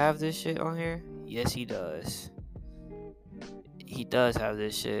 Does he have this shit on here? Yes, he does. He does have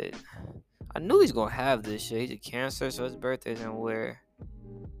this shit. I knew he's gonna have this shit. He's a Cancer, so his birthday's in where?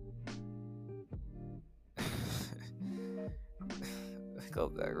 Go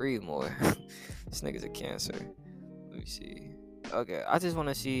back, read more. This nigga's a Cancer. Let me see. Okay, I just want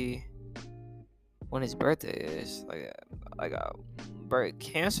to see when his birthday is.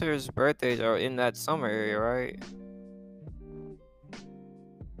 Cancer's birthdays are in that summer area, right?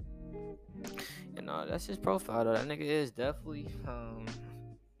 You know, that's his profile though. That nigga is definitely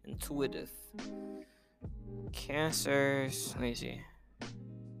intuitive. Cancers. Let me see.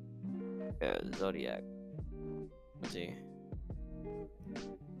 Yeah, Zodiac. Let's see.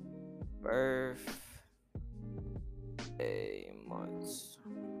 Birthday months.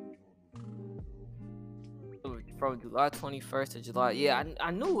 From July 21st to July. Yeah,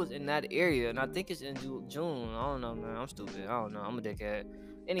 I knew it was in that area, and I think it's in June. I don't know, man. I'm stupid. I don't know. I'm a dickhead.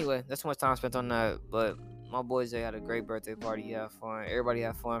 Anyway, that's too much time spent on that. But my boys, they had a great birthday party. He had fun. Everybody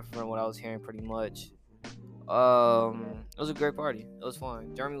had fun from what I was hearing, pretty much. It was a great party. It was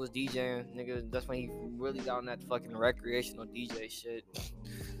fun. Jeremy was DJing, nigga. That's when he really got on that fucking recreational DJ shit.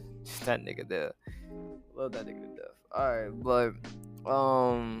 That nigga there. Love that nigga to death. Alright, but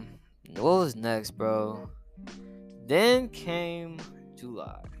what was next, bro? Then came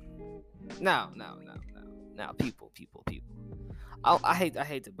July. Now, people. I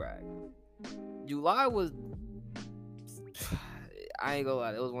hate to brag. July was, I ain't gonna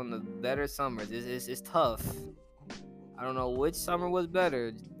lie, it was one of the better summers. It's tough. I don't know which summer was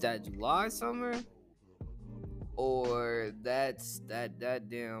better, that July summer or that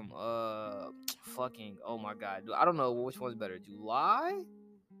damn fucking, oh my god, I don't know which one's better, July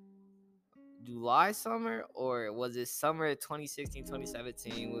summer, or was it summer 2016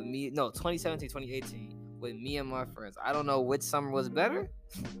 2017 with me? No, 2017 2018 with me and my friends. I don't know which summer was better,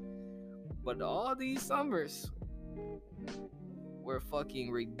 but all these summers were fucking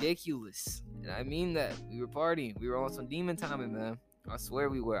ridiculous, and I mean that. We were partying, we were on some demon timing, man. I swear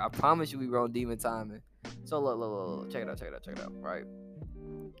we were. I promise you, we were on demon timing. So look, check it out. Right,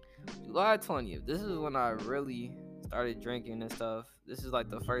 July 20th. This is when I really started drinking and stuff. This is like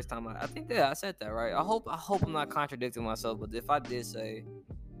the first time I think that I said that right. I hope I'm not contradicting myself, but if I did say,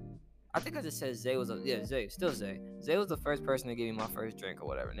 I think I just said Zay was Zay, still Zay. Zay was the first person to give me my first drink or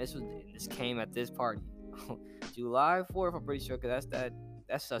whatever, and this came at this party, July 4th. I'm pretty sure, cause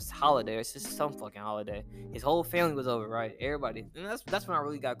that's just holiday. It's just some fucking holiday. His whole family was over, right? Everybody, and that's when I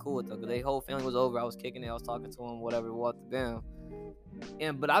really got cool with them, cause their whole family was over. I was kicking it, I was talking to him, whatever, walked down.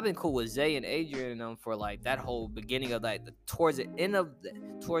 But I've been cool with Zay and Adrian and them for like that whole beginning of like towards the end of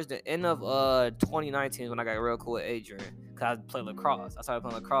 2019 when I got real cool with Adrian, cause I played lacrosse. I started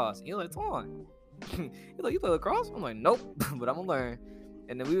playing lacrosse. And he was like, "Twan, he's like, you play lacrosse?" I'm like, "Nope," but I'm gonna learn.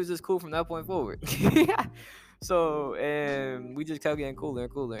 And then we was just cool from that point forward. So, and we just kept getting cooler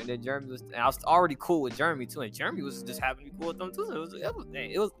and cooler. And then and I was already cool with Jeremy too, and Jeremy was just happy to be cool with them too. So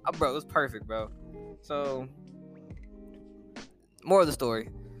it was perfect, bro. So, more of the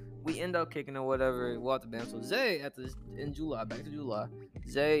story, we end up kicking or whatever, walked the band. So Zay back to July,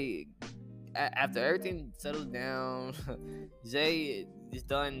 Zay, after everything settles down, Zay is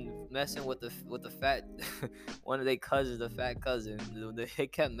done messing with the fat one of their cousins, the fat cousin. He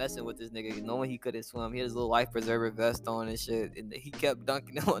kept messing with this nigga, knowing he couldn't swim. He had his little life preserver vest on and shit, and he kept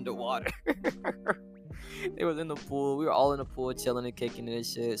dunking him underwater. They was in the pool. We were all in the pool chilling and kicking and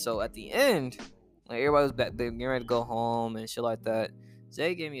shit. So at the end, like everybody was back, getting ready to go home and shit like that.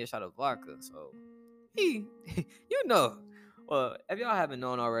 Zay gave me a shot of vodka, so he, well, if y'all haven't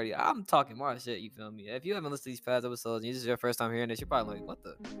known already, I'm talking my shit. You feel me? If you haven't listened to these past episodes and this is your first time hearing this, you're probably like, "What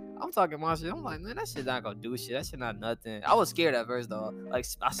the?" I'm talking my shit. I'm like, man, that shit not gonna do shit. That shit not nothing. I was scared at first though. Like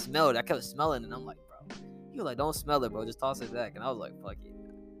I smelled it. I kept smelling it, and I'm like, bro, he was like, "Don't smell it, bro. Just toss it back." And I was like, "Fuck it."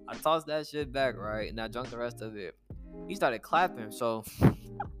 I tossed that shit back, right, and I drank the rest of it. He started clapping, so.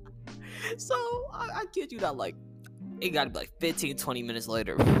 So I kid you not, like it got to be like 15-20 minutes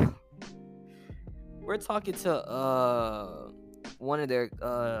later. We're talking to one of their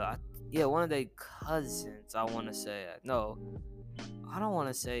cousins. I want to say no, I don't want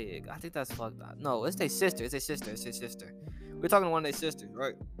to say it. I think that's fucked up. No, it's their sister. We're talking to one of their sisters,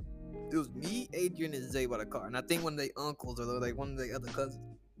 right? It was me, Adrian, and Zay by the car, and I think one of their uncles or like one of their other cousins.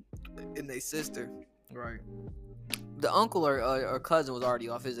 and their sister. Right. The uncle or cousin was already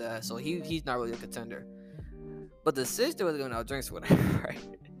off his ass, so he's not really a contender. But the sister was giving out drinks or whatever, right?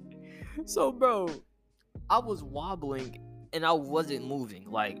 So, bro, I was wobbling and I wasn't moving.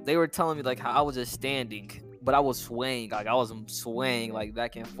 Like, they were telling me like how I was just standing, but I was swaying. Like, I was swaying like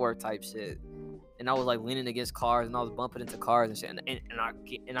back and forth type shit. And I was like leaning against cars and I was bumping into cars and shit.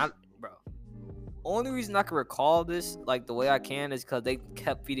 And I, bro, only reason I can recall this like the way I can is because they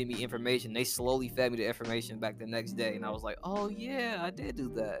kept feeding me information. They slowly fed me the information back the next day, and I was like, oh yeah, I did do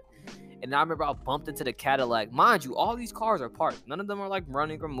that. And I remember I bumped into the Cadillac. Mind you, all these cars are parked. None of them are like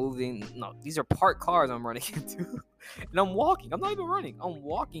running or moving. No, these are parked cars I'm running into. And I'm walking. I'm not even running. I'm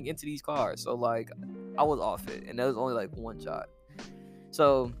walking into these cars. So like, I was off it, and there was only like one shot.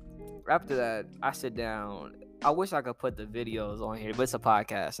 So after that, I sit down. I wish I could put the videos on here, but it's a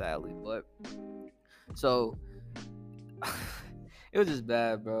podcast, sadly. But so it was just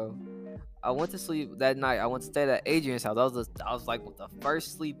bad, bro. I went to sleep that night. I went to stay at Adrian's house. I was like the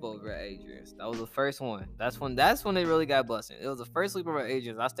first sleepover at Adrian's. That was the first one. That's when it really got busting. It was the first sleepover at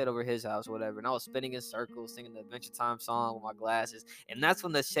Adrian's. I stayed over his house or whatever, and I was spinning in circles, singing the Adventure Time song with my glasses. And that's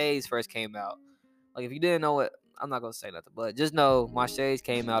when the shades first came out. Like, if you didn't know it, I'm not gonna say nothing, but just know my shades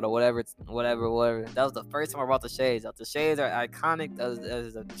came out or whatever. That was the first time I brought the shades out. The shades are iconic. That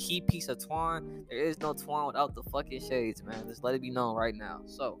is a key piece of Twan. There is no Twan without the fucking shades, man. Just let it be known right now.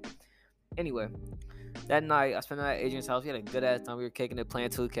 So, anyway, that night I spent the night at Adrian's house. We had a good ass time. We were kicking it,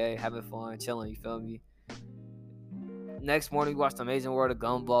 playing 2K, having fun, chilling. You feel me? Next morning, we watched The Amazing World of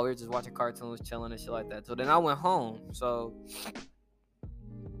Gumball. We were just watching cartoons, chilling and shit like that. So then I went home. So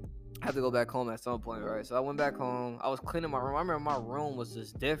I had to go back home at some point, right? So I went back home. I was cleaning my room. I remember my room was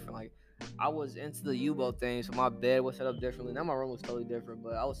just different. Like, I was into the U-boat thing, so my bed was set up differently. Now my room was totally different,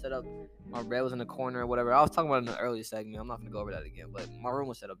 but I was set up. My bed was in the corner or whatever. I was talking about it in the earlier segment. I'm not gonna go over that again, but my room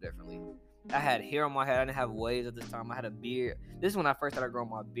was set up differently. I had hair on my head. I didn't have waves at this time. I had a beard. This is when I first started growing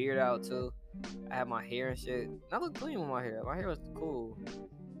my beard out too. I had my hair and shit. And I looked clean with my hair. My hair was cool.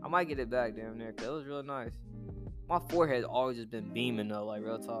 I might get it back damn near, cause it was real nice. My forehead always just been beaming though, like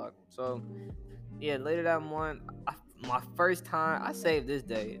real talk. So yeah, later that morning, my first time, I saved this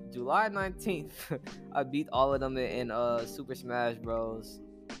day, July 19th. I beat all of them in Super Smash Bros.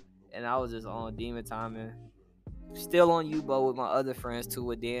 And I was just on demon timing. Still on U-Boat with my other friends too,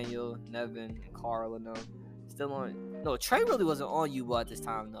 with Daniel, Nevin, and Carl and them. Still on. No, Trey really wasn't on U-Boat at this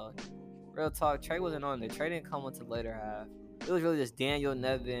time though. Real talk, Trey wasn't on there. Trey didn't come until later half. It was really just Daniel,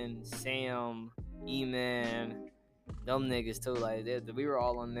 Nevin, Sam, E-Man, them niggas too. Like we were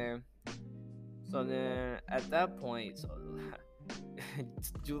all on there. So then at that point, so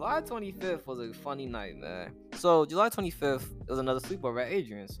July 25th was a funny night, man. So July 25th, it was another sleepover at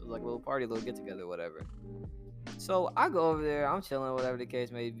Adrian's. It was like a little party, a little get together, whatever. So I go over there, I'm chilling, whatever the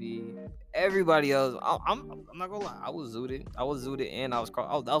case may be. Everybody else, I'm not gonna lie, I was zooted, and that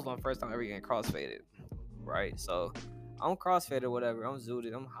was my first time ever getting crossfaded, right? So I'm crossfaded, whatever. I'm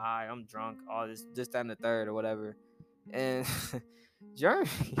zooted, I'm high, I'm drunk, all this, that, and the third, or whatever. And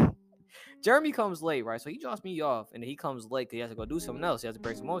Jeremy comes late, right? So he drops me off, and he comes late because he has to go do something else. He has to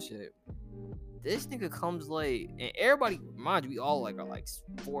break some more shit. This nigga comes late, and everybody, mind you, we all are like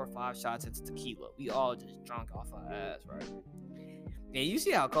 4 or 5 shots into tequila. We all just drunk off our ass, right? And you see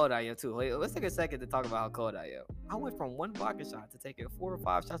how cold I am too. Wait, let's take a second to talk about how cold I am. I went from 1 vodka shot to taking 4 or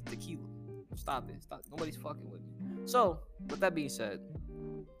 5 shots of tequila. Stop it. Nobody's fucking with me. So, with that being said,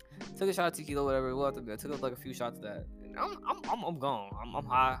 took a shot of tequila, whatever. I took like a few shots of that. And I'm gone. I'm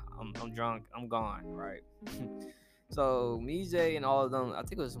high. I'm drunk. I'm gone, right? So Mize and all of them, I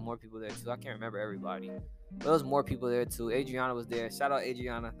think there was some more people there too. I can't remember everybody. But there was more people there too. Adriana was there. Shout out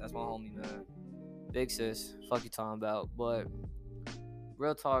Adriana. That's my homie, man. Big sis. Fuck you talking about. But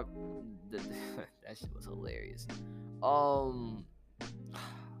real talk, that shit was hilarious.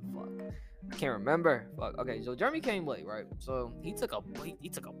 Fuck. I can't remember. Fuck. Okay, so Jeremy came late, right? So he took a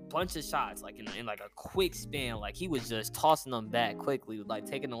bunch of shots, like in like a quick span. Like he was just tossing them back quickly, like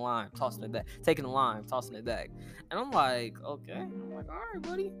taking the lime, tossing it back, taking the lime, tossing it back. And I'm like, okay. I'm like, all right,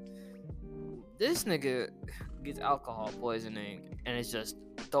 buddy. This nigga gets alcohol poisoning and it's just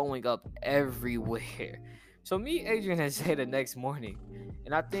throwing up everywhere. So me, Adrian, and Zay the next morning,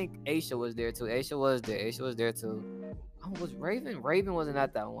 and I think Aisha was there too. Aisha was there too. Oh, was Raven? Raven wasn't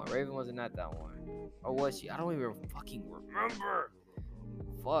at that one. Or was she? I don't even fucking remember.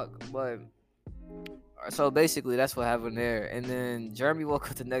 Fuck. But so basically, that's what happened there. And then Jeremy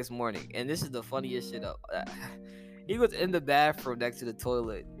woke up the next morning, and this is the funniest shit up. He was in the bathroom next to the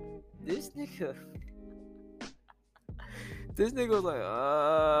toilet. This This nigga was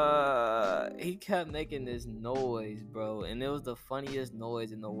like, he kept making this noise, bro, and it was the funniest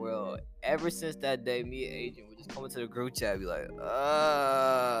noise in the world. Ever since that day, me and Adrian would just come into the group chat, be like,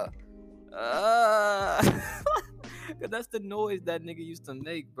 cause that's the noise that nigga used to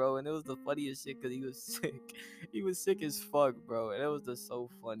make, bro, and it was the funniest shit, cause he was sick. He was sick as fuck, bro, and it was just so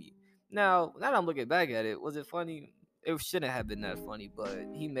funny. Now that I'm looking back at it, was it funny? It shouldn't have been that funny, but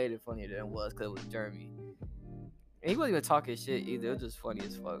he made it funnier than it was, cause it was Jeremy. And he wasn't even talking shit either. It was just funny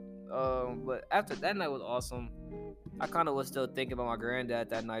as fuck. But after that night was awesome. I kind of was still thinking about my granddad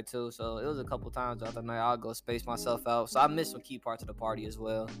that night too. So it was a couple times throughout the night I'll go space myself out. So I missed some key parts of the party as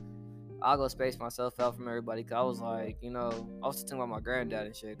well. I'll go space myself out from everybody because I was like, I was thinking about my granddad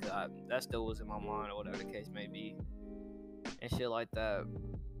and shit because that still was in my mind or whatever the case may be. And shit like that.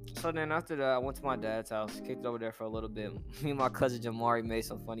 So then after that, I went to my dad's house, kicked it over there for a little bit. Me and my cousin Jamari made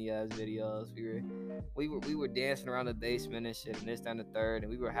some funny ass videos. We were dancing around the basement and shit, and this, that, and the third,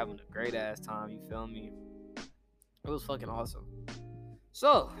 and we were having a great ass time. You feel me? It was fucking awesome.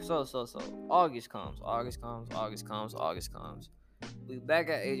 So August comes. We back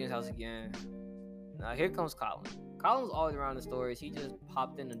at Adrian's house again. Now here comes Colin. Colin's always around the stories. He just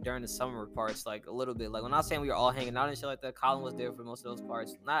popped in during the summer parts, like a little bit. Like when I was saying we were all hanging out and shit like that, Colin was there for most of those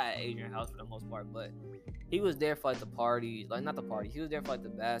parts. Not at Adrian's house for the most part, but he was there for like the parties, like not the party. He was there for like the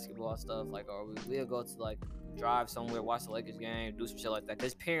basketball stuff, like or we'll go to like drive somewhere, watch the Lakers game, do some shit like that. Cause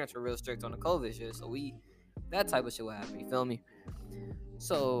his parents were real strict on the COVID shit, so that type of shit would happen. You feel me?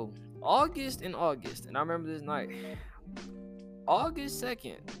 So August, and I remember this night, August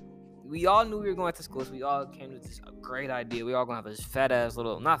 2nd. We all knew we were going to school, so we all came to this great idea. We all gonna have this fat ass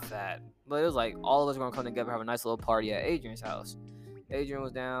little, not fat, but it was like all of us were gonna come together, have a nice little party at Adrian's house. Adrian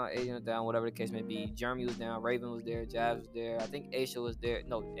was down, whatever the case may be. Jeremy was down, Raven was there, Jazz was there. I think Aisha was there.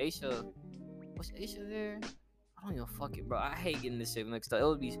 No, Aisha, was Aisha there? I don't even fuck it, bro. I hate getting this shit mixed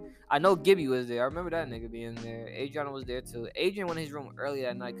up. I know Gibby was there. I remember that nigga being there. Adrian was there too. Adrian went in his room early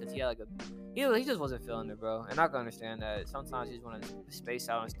that night because he had like he just wasn't feeling it, bro. And I can understand that. Sometimes he just want to space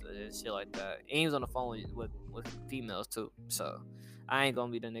out and shit like that. And he was on the phone with females too. So I ain't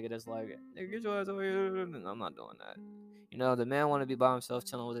gonna be the nigga that's like, nigga, get your ass over here. I'm not doing that. The man want to be by himself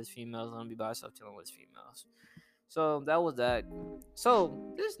chilling with his females. I want to be by himself chilling with his females. So that was that.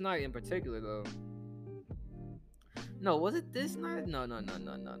 So this night in particular, though. No, was it this night? No. Hold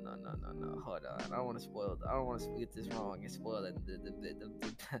on. I don't want to get this wrong and spoil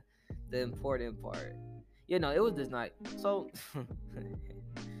the important part. Yeah, no, it was this night. So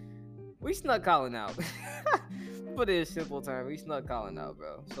we snuck Colin out. Put it in simple terms, we snuck Colin out,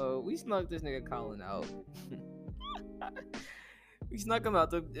 bro. So we snuck this nigga Colin out. We snuck him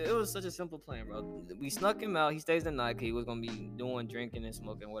out. It was such a simple plan, bro. We snuck him out. He stays the night because he was gonna be doing drinking and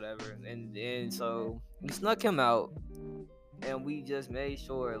smoking, whatever. And so we snuck him out, and we just made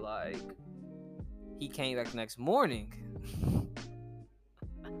sure like he came back the next morning.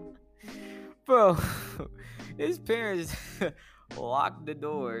 Bro, his parents locked the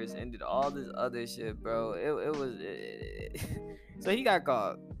doors and did all this other shit, bro. So he got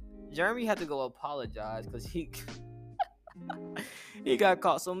caught. Jeremy had to go apologize because he got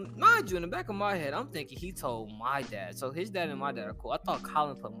caught. So mind you, in the back of my head, I'm thinking he told my dad. So his dad and my dad are cool. I thought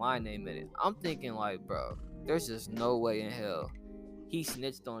Colin put my name in it. I'm thinking like, bro, there's just no way in hell he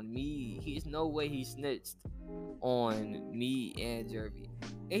snitched on me. There's no way he snitched on me and Jeremy.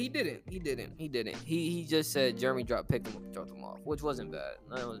 And he didn't. He just said Jeremy picked him up and dropped him off, which wasn't bad.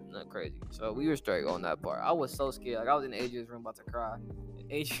 That was not crazy. So we were straight on that part. I was so scared. Like I was in Adrian's room about to cry.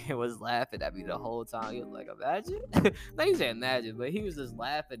 Adrian was laughing at me the whole time. He was like, imagine? Not even saying imagine, but he was just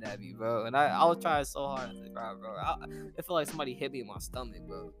laughing at me, bro. And I was trying so hard to cry, bro. It felt like somebody hit me in my stomach,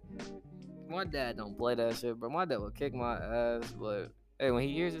 bro. My dad don't play that shit, bro. My dad will kick my ass, but hey, when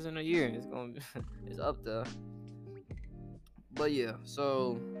he hears this in a year, it's up there. But yeah,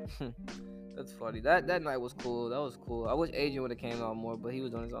 so that's funny. That night was cool. That was cool. I wish Adrian would have came out more, but he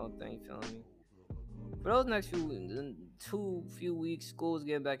was doing his own thing, feeling me. For those next few weeks, school was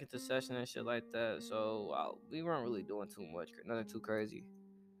getting back into session and shit like that. So we weren't really doing too much, nothing too crazy.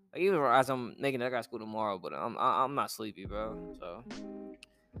 Like even as I'm making, I got school tomorrow, but I'm not sleepy, bro.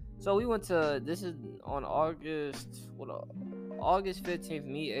 So we went to, this is on August 15th.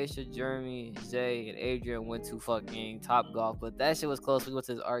 Me, Aisha, Jeremy, Zay, and Adrian went to fucking Top Golf, but that shit was close. We went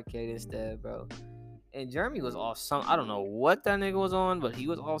to this arcade instead, bro. And Jeremy was off some, I don't know what that nigga was on, but he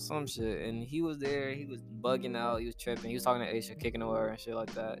was off some shit. And he was there, he was bugging out, he was tripping, he was talking to Aisha, kicking her and shit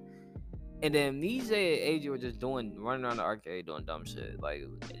like that. And then me, Zay, and Adrian were just running around the arcade doing dumb shit. Like,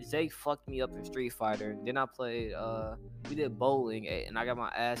 Zay fucked me up in Street Fighter. Then I played, we did bowling, and I got my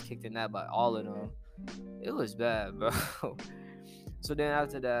ass kicked in that by all of them. It was bad, bro. So then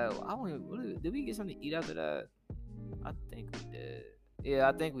after that, I don't even, did we get something to eat after that? I think we did. Yeah,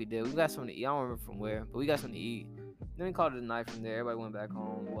 I think we did. We got something to eat. I don't remember from where, but we got something to eat. Then we called it a night from there. Everybody went back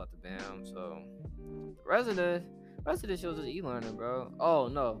home, go out the BAM. So the rest of the show was just e-learning, bro. Oh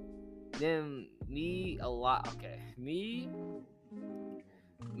no. Then me, Elijah,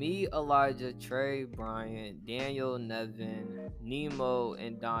 Trey, Brian, Daniel, Nevin, Nemo,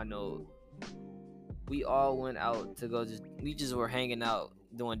 and Donald. We all went out to go we just were hanging out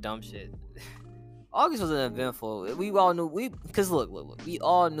doing dumb shit. August was eventful. We all knew cause look, we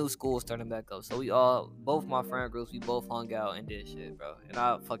all knew school was starting back up. So we all, both my friend groups, we both hung out and did shit, bro. And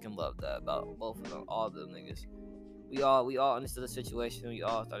I fucking loved that about both of them, all the niggas. We all understood the situation. We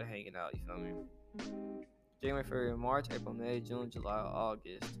all started hanging out. You feel me? January, February, March, April, May, June, July,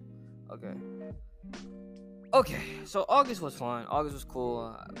 August. Okay, so August was fun. August was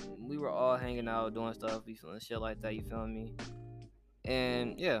cool. We were all hanging out, doing stuff, we feeling shit like that. You feel me?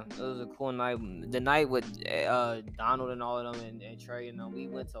 And yeah, it was a cool night. The night with Donald and all of them and Trey and them, we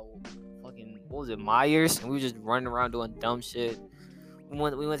went to fucking, what was it, Myers, and we were just running around doing dumb shit. We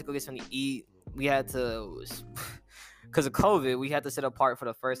went to go get something to eat. We had to, because of COVID, we had to sit apart for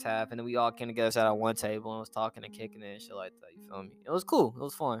the first half, and then we all came together, sat at one table, and was talking and kicking it and shit like that. You feel me? It was cool. It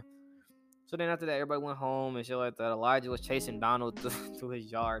was fun. So then after that, everybody went home and shit like that. Elijah was chasing Donald through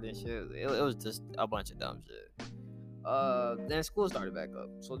his yard and shit. It was just a bunch of dumb shit. Then school started back up.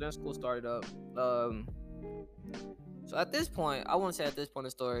 So at this point, I want to say at this point in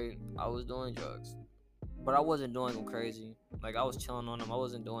the story, I was doing drugs, but I wasn't doing them crazy. Like, I was chilling on them. I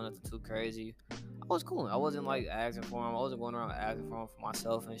wasn't doing nothing too crazy. I was cool. I wasn't like asking for them. I wasn't going around asking for them for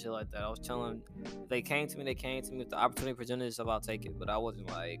myself and shit like that. I was chilling. If they came to me. If the opportunity presented itself, I'll take it. But I wasn't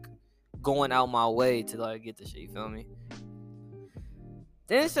like going out my way to like get the shit. You feel me?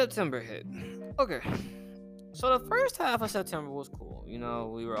 Then September hit. Okay. So the first half of September was cool. You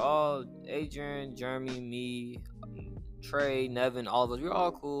know, we were all, Adrian, Jeremy, me, Trey, Nevin, all of us. We were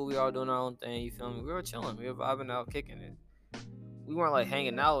all cool. We were all doing our own thing. You feel me? We were chilling. We were vibing out, kicking it. We weren't like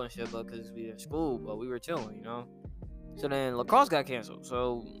hanging out and shit, but because we were in school, but we were chilling, you know. So then lacrosse got canceled.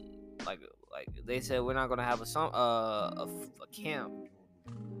 So like they said, we're not gonna have a camp.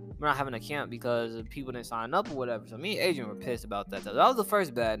 We're not having a camp because people didn't sign up or whatever. So me and Adrian were pissed about that. That was the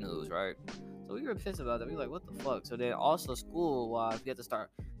first bad news, right? So we were pissed about that. We were like, what the fuck? So then also school-wise, we had to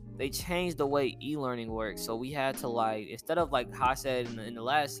start. They changed the way e-learning works. So we had to like, instead of like how I said in the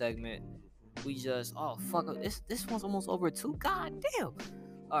last segment, we just, oh fuck, this one's almost over too. God damn.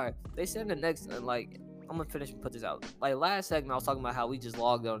 All right, they said the next like, I'm gonna finish and put this out. Like last segment, I was talking about how we just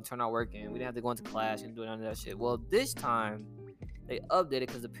logged on and turned our work in. We didn't have to go into class and do none of that shit. Well, this time they updated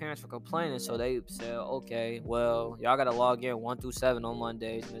because the parents were complaining. So they said, okay, well, y'all gotta log in 1 through 7 on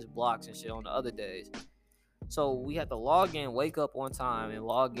Mondays and there's blocks and shit on the other days. So we had to log in, wake up on time, and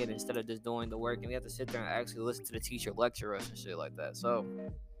log in instead of just doing the work. And we had to sit there and actually listen to the teacher lecture us and shit like that. So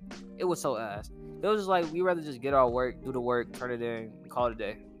it was so ass. It was just like, we rather just get our work, do the work, turn it in, call it a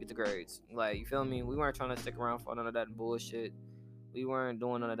day, get the grades. Like, you feel me? We weren't trying to stick around for none of that bullshit. We weren't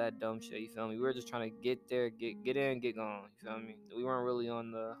doing none of that dumb shit, you feel me? We were just trying to get there, get in, get gone, you feel me? We weren't really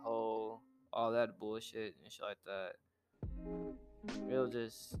on the whole, all that bullshit and shit like that. It was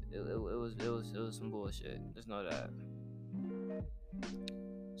just, it was some bullshit. Just know that.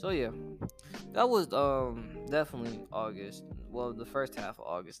 So yeah, that was definitely August. Well, the first half of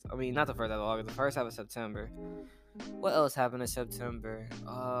August. I mean, not the first half of August. The first half of September. What else happened in September?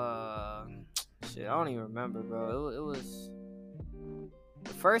 Shit, I don't even remember, bro. It was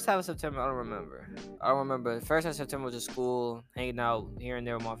the first half of September. I don't remember. The first half of September was just school, hanging out here and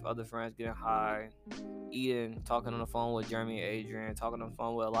there with my other friends, getting high, eating, talking on the phone with Jeremy and Adrian, talking on the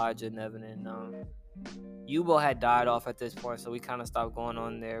phone with Elijah, Nevin, and Yubo had died off at this point, so we kind of stopped going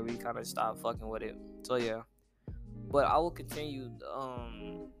on there. We kind of stopped fucking with it. So yeah, but I will continue.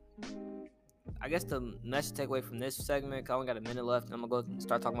 I guess the message takeaway from this segment, 'cause I only got a minute left, and I'm gonna go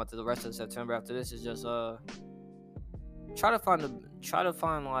start talking about the rest of September after this, is just try to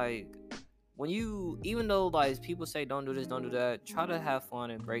find like, when you, even though like people say don't do this, don't do that, try to have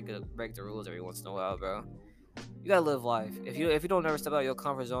fun and break the rules every once in a while, bro. You gotta live life. If you don't never step out your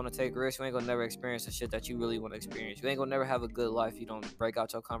comfort zone and take risks, you ain't gonna never experience the shit that you really want to experience. You ain't gonna never have a good life if you don't break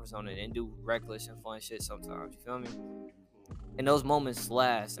out your comfort zone and do reckless and fun shit sometimes. You feel me? And those moments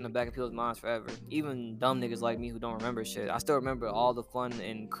last in the back of people's minds forever. Even dumb niggas like me who don't remember shit, I still remember all the fun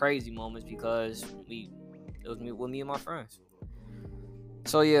and crazy moments because it was me and my friends.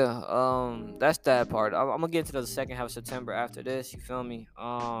 So yeah, that's that part. I'm gonna get into the second half of September after this. You feel me?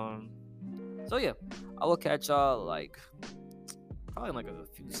 So yeah, I will catch y'all like probably in like a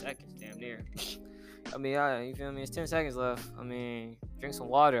few seconds, damn near. I mean, you feel me? It's 10 seconds left. I mean, drink some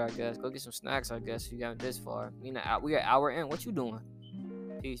water, I guess. Go get some snacks, I guess. If you got this far. We are an hour in. What you doing?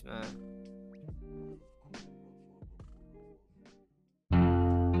 Peace, man.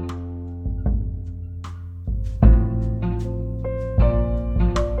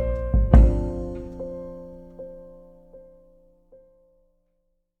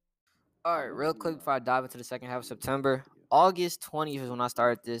 All right, real quick before I dive into the second half of September, August 20th is when I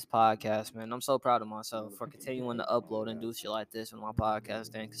started this podcast, man. I'm so proud of myself for continuing to upload and do shit like this on my podcast,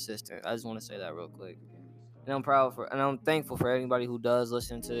 staying consistent. I just want to say that real quick. And I'm thankful for anybody who does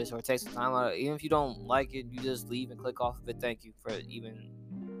listen to this or takes the time out. Even if you don't like it, you just leave and click off of it. Thank you for even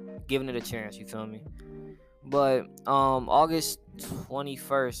giving it a chance. You feel me? But August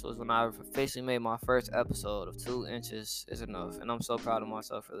 21st was when I officially made my first episode of 2 Inches Is Enough, and I'm so proud of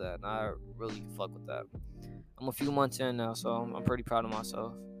myself for that. And I really fuck with that. I'm a few months in now, so I'm pretty proud of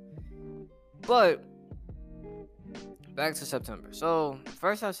myself. But back to September. So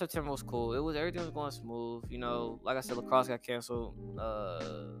first half of September was cool. Everything was going smooth. You know, like I said, lacrosse got canceled.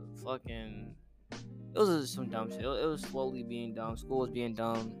 It was some dumb shit. It was slowly being dumb. School was being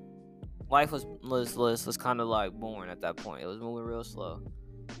dumb. Life was kind of like boring at that point. It was moving real slow.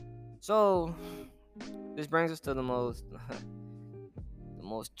 So this brings us to the most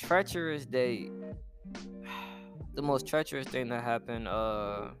treacherous day. The most treacherous thing that happened.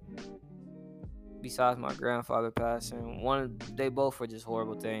 Besides my grandfather passing, they both were just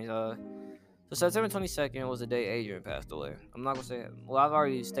horrible things. So September 22nd was the day Adrian passed away. I'm not gonna say it. Well, I've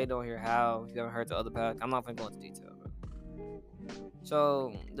already stated on here how. If you haven't heard the other path, I'm not gonna go into detail.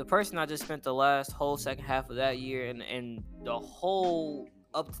 So the person I just spent the last whole second half of that year and the whole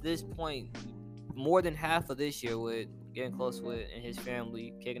up to this point, more than half of this year with getting close with and his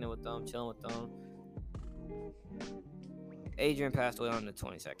family, kicking it with them, chilling with them. Adrian passed away on the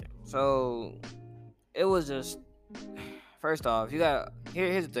 22nd. So it was just, first off,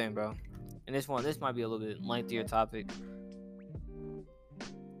 here's the thing, bro. And this might be a little bit lengthier topic.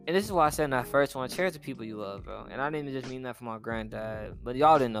 And this is why I said in that first one, cherish the people you love, bro. And I didn't even just mean that for my granddad, but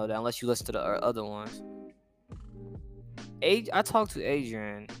y'all didn't know that unless you listen to the other ones. I talk to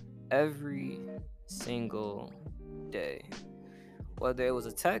Adrian every single day. Whether it was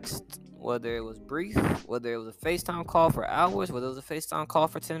a text, whether it was brief, whether it was a FaceTime call for hours, whether it was a FaceTime call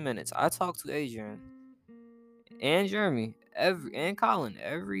for 10 minutes. I talk to Adrian and Jeremy and Colin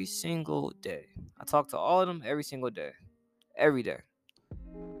every single day. I talk to all of them every single day. Every day.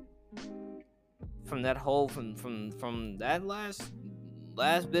 From that whole from that last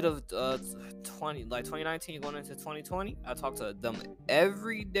bit of 2019 going into 2020, I talked to them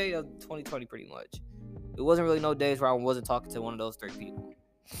every day of 2020 pretty much. It wasn't really no days where I wasn't talking to one of those 3 people.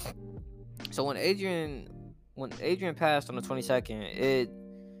 So when Adrian passed on the 22nd,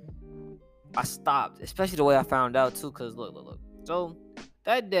 I stopped, especially the way I found out too, cause look. So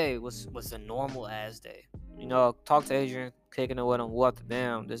that day was a normal ass day. You know, talked to Adrian, kicking it with him, what the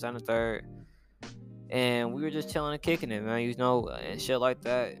damn, this and the third. And we were just chilling and kicking it, man, you know, and shit like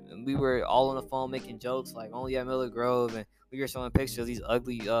that. And we were all on the phone making jokes, like only at Miller Grove, and we were showing pictures of these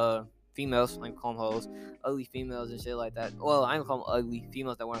ugly females, I ain't call them hoes, ugly females and shit like that. Well, I ain't call them ugly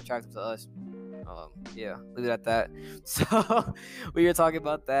females that weren't attractive to us. Yeah, leave it at that. So we were talking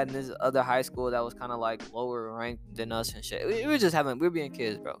about that in this other high school that was kind of like lower ranked than us and shit. We were being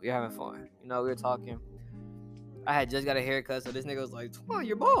kids, bro. We were having fun. You know, we were talking. I had just got a haircut, so this nigga was like, "Come on,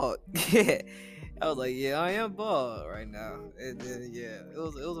 you're bald." Yeah. I was like, "Yeah, I am bald right now." And then, yeah, it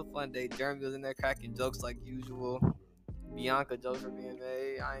was a fun day. Jeremy was in there cracking jokes like usual. Bianca jokes were being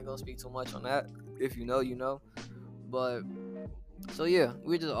made. I ain't gonna speak too much on that. If you know, you know. But so yeah,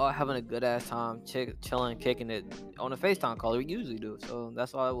 we were just all having a good ass time, chilling, kicking it on a FaceTime call. We usually do. So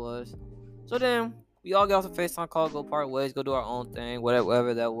that's all it was. So then we all get off the FaceTime call, go part ways, go do our own thing,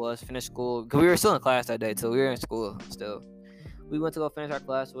 whatever that was. Finish school, cause we were still in class that day too. We were in school still. We went to go finish our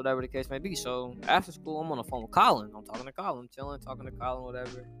class, whatever the case may be. So after school, I'm on the phone with Colin. I'm talking to Colin, chilling, talking to Colin,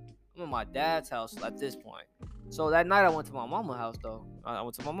 whatever. I'm at my dad's house at this point. So that night I went to my mama's house though. I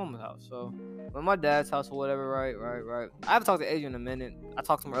went to my mama's house. So at my dad's house or whatever, right. I haven't talked to Adrian in a minute. I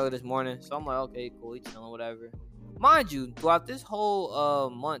talked to him earlier this morning. So I'm like, okay, cool, he's chilling, whatever. Mind you, throughout this whole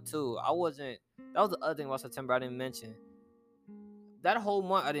month too, that was the other thing about September I didn't mention. That whole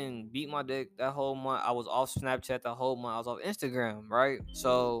month I didn't beat my dick. That whole month I was off Snapchat. That whole month I was off Instagram, right?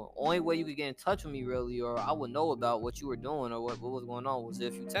 So only way you could get in touch with me really, or I would know about what you were doing or what was going on, was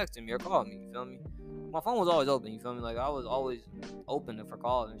if you texted me or called me. You feel me? My phone was always open. You feel me? Like I was always open for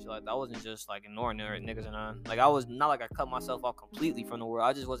calls and shit like that. I wasn't just like ignoring niggas and none. Like I was not like I cut myself off completely from the world.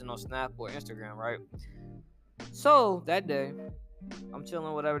 I just wasn't on Snap or Instagram, right? So that day, I'm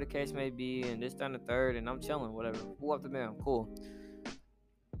chilling, whatever the case may be, and this done the third, and I'm chilling, whatever. Who up the man? Cool.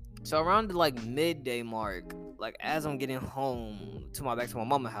 So around the like midday mark, like as I'm getting home to my back to my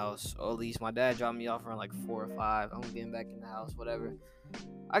mama house, or at least my dad dropped me off around like 4 or 5. I'm getting back in the house, whatever.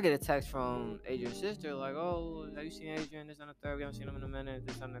 I get a text from Adrian's sister, like, "Oh, have you seen Adrian? This and the third. We haven't seen him in a minute.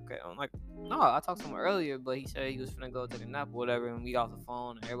 This and the." I'm like, "No, I talked to him earlier, but he said he was finna go take a nap or whatever." And we got off the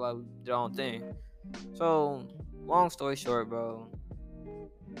phone, and everybody did their own thing. So, long story short, bro,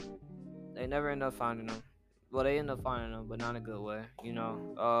 they never end up finding him. Well, they end up finding him, but not in a good way, you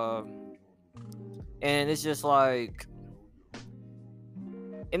know. And it's just like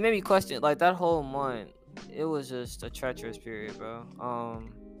it made me question, like that whole month. It was just a treacherous period, bro.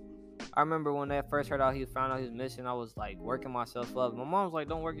 I remember when I first heard out he found out he was missing, I was like working myself up. My mom was like,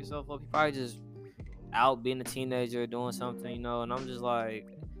 "Don't work yourself up. He probably just out being a teenager doing something, you know." And I'm just like,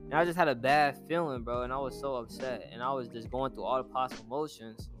 and I just had a bad feeling, bro. And I was so upset, and I was just going through all the possible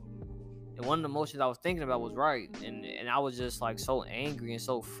emotions. And one of the emotions I was thinking about was right, and I was just like so angry and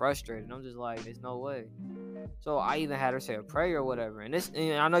so frustrated. And I'm just like, "There's no way." So I even had her say a prayer or whatever. And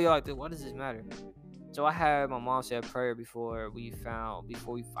I know you're like, "What does this matter?" So I had my mom say a prayer I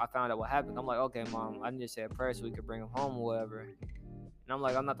found out what happened. I'm like, "Okay, mom, I need to say a prayer so we could bring him home or whatever." And I'm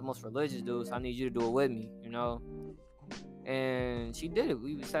like, "I'm not the most religious dude, so I need you to do it with me, you know." And she did it.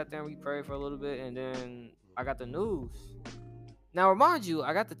 We sat there and we prayed for a little bit, and then I got the news. Now, remind you,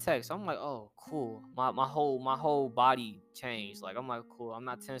 I got the text. I'm like, "Oh, cool." My whole body changed. Like I'm like, "Cool." I'm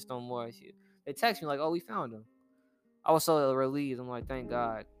not tense no more. They text me like, "Oh, we found him." I was so relieved. I'm like, "Thank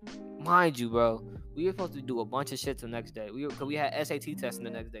God." Mind you, bro, we were supposed to do a bunch of shit the next day. Cause we had SAT testing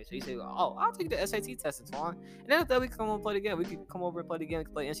the next day. So he said, "Oh, I'll take the SAT testing, Twan. And then after that, we can come over and play the game. We could come over and play the game,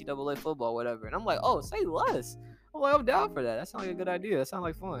 play NCAA football, whatever." And I'm like, "Oh, say less." I'm like, "I'm down for that. That sounds like a good idea. That sounds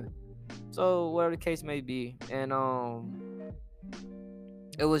like fun." So whatever the case may be, and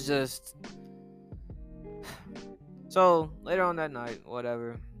it was just so later on that night,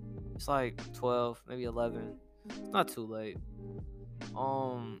 whatever. It's like 12, maybe 11. It's not too late.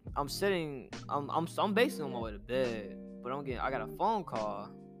 I'm sitting. I'm basically on my way to bed, but I got a phone call,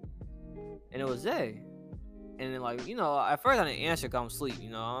 and it was Zay. And then like at first I didn't answer because I'm asleep.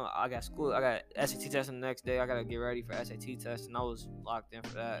 I got school. I got SAT testing the next day. I gotta get ready for SAT test, and I was locked in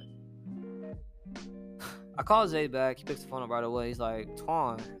for that. I called Zay back. He picks the phone up right away. He's like,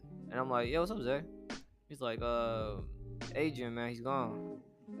 "Twan," and I'm like, "Yo, what's up, Zay?" He's like, "Adrian, man, he's gone."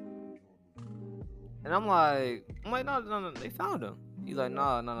 And I'm like, "No, no, no, they found him." He's like,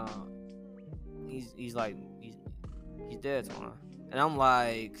 "No, no, no, he's like he's dead, Twan." And I'm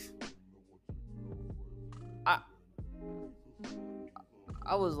like, I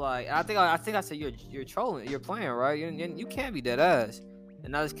I was like, I think I said you're trolling, you're playing, right? You can't be dead ass.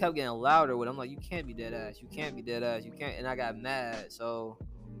 And I just kept getting louder with him. I'm like, "You can't be dead ass. You can't be dead ass. You can't." And I got mad. So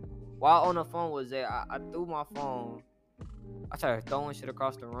while on the phone was there, I threw my phone. I started throwing shit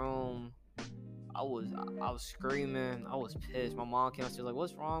across the room. I was screaming. I was pissed. My mom came upstairs like,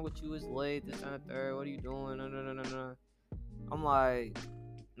 "What's wrong with you? It's late. This and the third. What are you doing?" No, no, no, no, no. I'm like,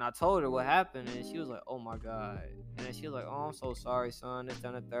 and I told her what happened, and she was like, "Oh my god." And then she was like, "Oh, I'm so sorry, son. This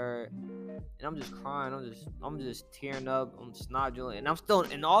and the third." And I'm just crying. I'm just tearing up. I'm snot drilling, and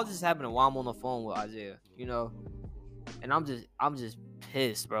and all this is happening while I'm on the phone with Isaiah. And I'm just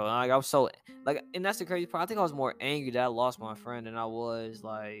pissed, bro. Like I'm so like, and that's the crazy part. I think I was more angry that I lost my friend than I was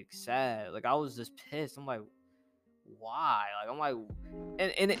like sad. Like I was just pissed. I'm like, why? Like I'm like,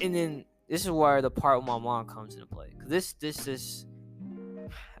 and then this is where the part with my mom comes into play. Cause this is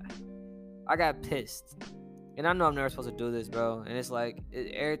I got pissed, and I know I'm never supposed to do this, bro. And it's like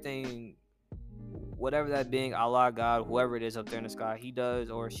everything, whatever that being, Allah, God, whoever it is up there in the sky, he does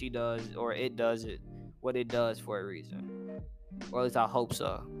or she does or it does it, what it does for a reason, or at least I hope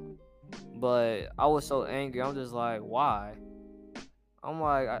so. But I was so angry. I'm just like, why? I'm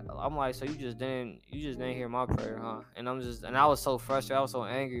like, so you just didn't hear my prayer, huh? And I was so frustrated. I was so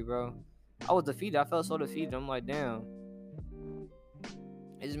angry, bro. I was defeated. I felt so defeated. I'm like, damn.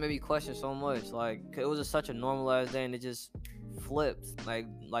 It just made me question so much. Like, it was just such a normalized day, and it just flipped like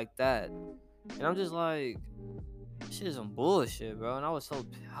that. And I'm just like, shit is some bullshit, bro. And I was so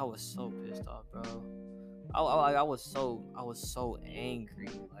pissed off, bro. I was so angry.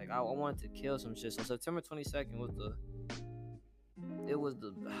 Like I wanted to kill some shit. So September 22nd was the it was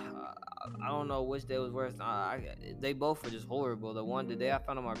the I don't know which day was worse. They both were just horrible. The day I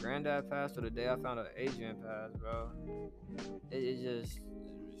found out my granddad passed, or the day I found out Adrian passed, bro. It just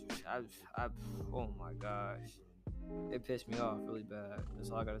I oh my gosh, it pissed me off really bad. That's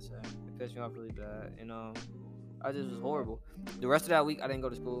all I gotta say. It pissed me off really bad, and I just was horrible. The rest of that week I didn't go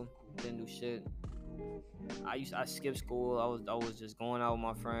to school, didn't do shit. I skipped school. I was just going out with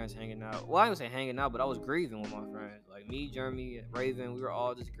my friends, hanging out. Well, I didn't say hanging out, but I was grieving with my friends. Like me, Jeremy, Raven, we were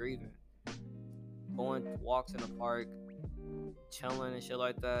all just grieving, going walks in the park, chilling and shit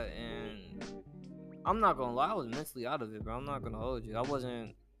like that. And I'm not gonna lie, I was mentally out of it, bro. I'm not gonna hold you. I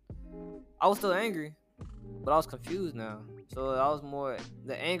wasn't. I was still angry, but I was confused now. So I was more.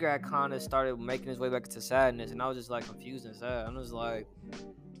 The anger had kind of started making its way back into sadness, and I was just like confused and sad. I'm just like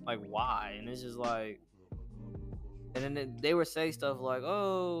why? And it's just like. And then they would say stuff like,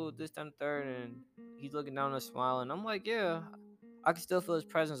 "Oh, this time third," and he's looking down and smiling. I'm like, "Yeah, I can still feel his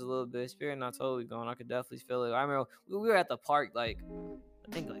presence a little bit. His spirit not totally gone. I could definitely feel it." I remember we were at the park like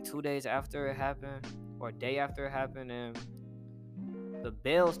I think like 2 days after it happened, or a day after it happened, and the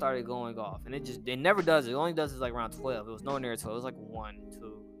bell started going off, and it never does it. It only does it like around 12. It was nowhere near 12. It was like 1,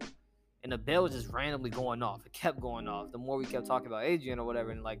 2. And the bell was just randomly going off. It kept going off. The more we kept talking about Adrian or whatever,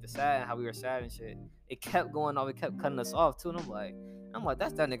 and like the sad, how we were sad and shit, it kept going off. It kept cutting us off too. And I'm like,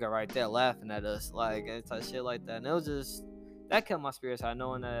 that's that nigga right there laughing at us, like and type shit like that. And it was just that kept my spirits high,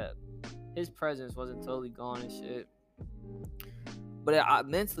 knowing that his presence wasn't totally gone and shit. But I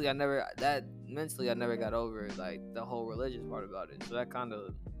never got over it, like the whole religious part about it. So that kind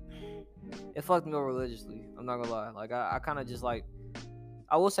of it fucked me over religiously. I'm not gonna lie. Like I kind of just like.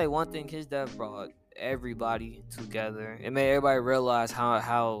 I will say one thing: his death brought everybody together. It made everybody realize how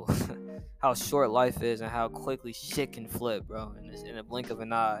how short life is and how quickly shit can flip, bro. In a blink of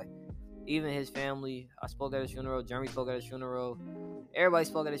an eye. Even his family. I spoke at his funeral. Jeremy spoke at his funeral. Everybody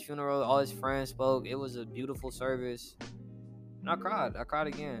spoke at his funeral. All his friends spoke. It was a beautiful service. And I cried. I cried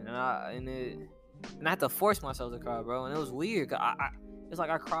again, and I had to force myself to cry, bro. And it was weird. 'Cause it's like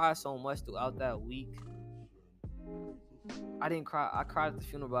I cried so much throughout that week. I didn't cry. I cried at the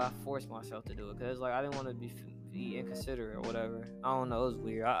funeral, but I forced myself to do it because like I didn't want to be inconsiderate or whatever. I don't know. It was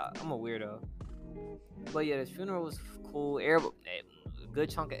weird. I'm a weirdo. But yeah, this funeral was cool. A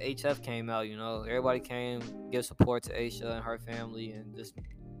good chunk of HF came out. You know, everybody came give support to Aisha and her family and just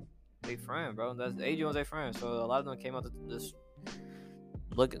their friend, bro. That's Adrian was their friend, so a lot of them came out to just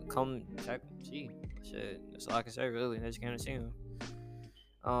come check. Gee, shit. That's all I can say really. They just came to see him.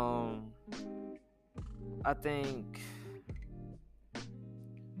 I think.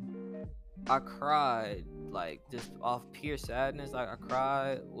 I cried like just off pure sadness. Like I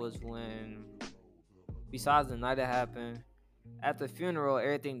cried was when, besides the night it happened, at the funeral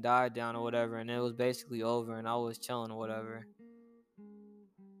everything died down or whatever, and it was basically over, and I was chilling or whatever.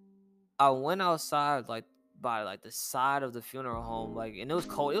 I went outside like by like the side of the funeral home, like, and it was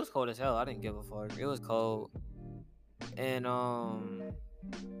cold. It was cold as hell. I didn't give a fuck. It was cold, and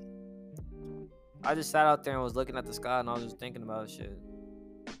I just sat out there and was looking at the sky, and I was just thinking about shit.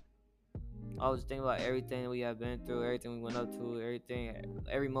 I was thinking about everything we had been through, everything we went up to,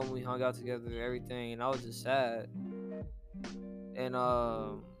 every moment we hung out together, everything, and I was just sad. And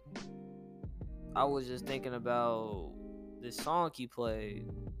I was just thinking about this song he played,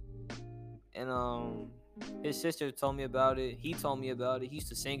 and his sister told me about it. He told me about it. He used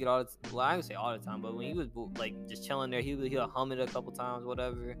to sing it all the time. Well, I would say all the time, but when he was like just chilling there, he'll hum it a couple times,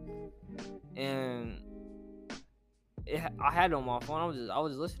 whatever. And I had it on my phone. I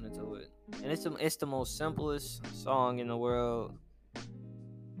was listening to it, and it's the most simplest song in the world.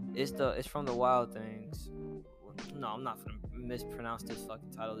 It's from the Wild Things. No, I'm not gonna mispronounce this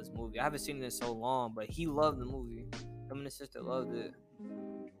fucking title of this movie. I haven't seen it in so long, but he loved the movie. Him and his sister loved it.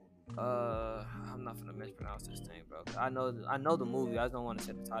 I'm not gonna mispronounce this thing, bro. I know the movie. I just don't want to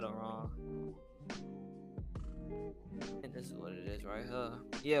say the title wrong. And this is what it is right here.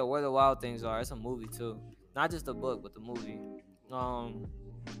 Yeah, Where the Wild Things Are. It's a movie too. Not just the book, but the movie. And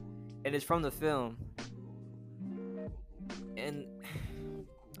it's from the film. And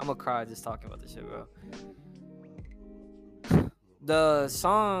I'm gonna cry just talking about this shit, bro. The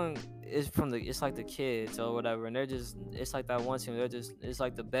song is from it's like the kids or whatever, and it's like that one scene. It's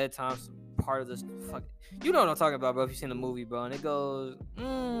like the bedtime part of this. Fuck, you know what I'm talking about, bro? If you've seen the movie, bro, and it goes,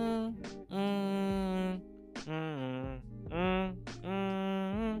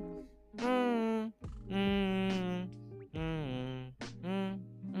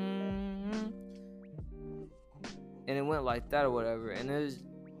 and it went like that or whatever, and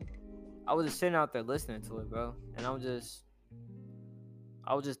I was just sitting out there listening to it, bro, and I was just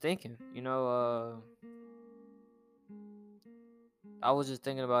thinking, you know, I was just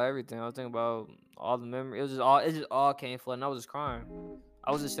thinking about everything. I was thinking about all the memories. It just all came flooding. I was just crying.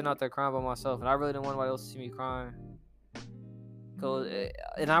 I was just sitting out there crying by myself, and I really didn't want anybody else to see me crying.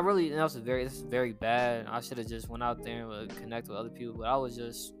 And this is very bad. I should have just went out there and connect with other people, but I was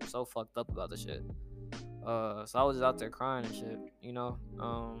just so fucked up about the shit. So I was just out there crying and shit, you know,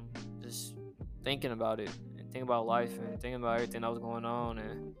 just thinking about it and thinking about life and thinking about everything that was going on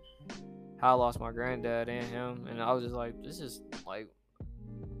and how I lost my granddad and him, and I was just like, this is like,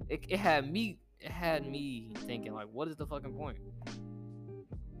 it had me thinking like, what is the fucking point?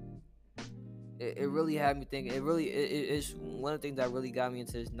 It really had me thinking. It's one of the things that really got me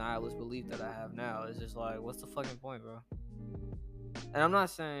into this nihilist belief that I have now. It's just like, what's the fucking point, bro? And I'm not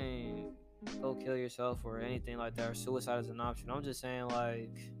saying go kill yourself or anything like that, or suicide is an option. I'm just saying,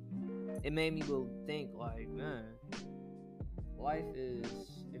 like, it made me think like, man, life is,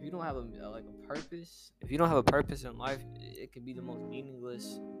 if you don't have a purpose, if you don't have a purpose in life, it could be the most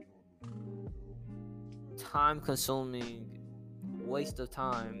meaningless, time consuming waste of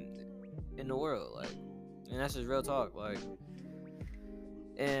time in the world. Like, and that's just real talk. Like,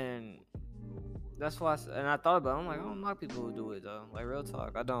 and that's why and I thought about it. I'm like, I don't knock people who do it though. Like, real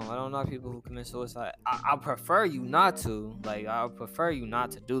talk, I don't knock people who commit suicide. I prefer you not to. Like, I prefer you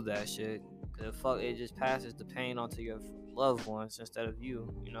not to do that shit. Cause it just passes the pain onto your loved ones instead of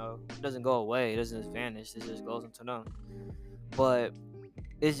you. You know, it doesn't go away. It doesn't just vanish. It just goes into them. But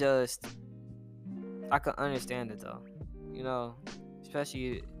it's just, I can understand it though. You know,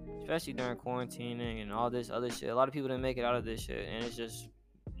 especially during quarantining and all this other shit. A lot of people didn't make it out of this shit, and it's just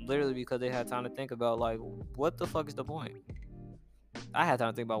literally because they had time to think about, like, what the fuck is the point? I had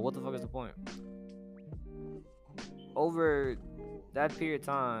time to think about what the fuck is the point. Over that period of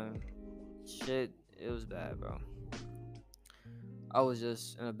time, shit, it was bad, bro. I was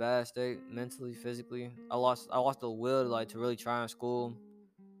just in a bad state, mentally, physically. I lost the will to, like, to really try in school,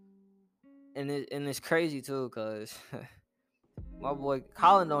 and it's crazy too, cause my boy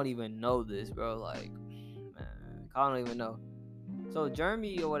Colin don't even know this, bro. Like, man, Colin don't even know. So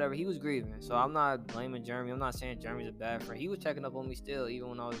Jeremy or whatever, he was grieving. So I'm not blaming Jeremy. I'm not saying Jeremy's a bad friend. He was checking up on me still, even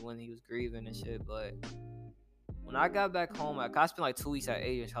when he was grieving and shit. But when I got back home, I spent like 2 weeks at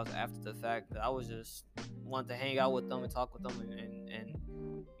Adrian's house after the fact. That I was just wanted to hang out with them and talk with them, and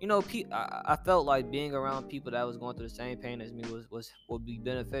you know, I felt like being around people that was going through the same pain as me would be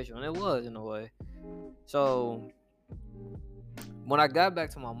beneficial, and it was in a way. So when I got back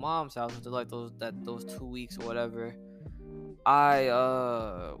to my mom's house after like those 2 weeks or whatever, I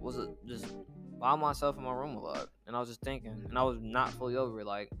was just by myself in my room a lot, and I was just thinking, and I was not fully over it.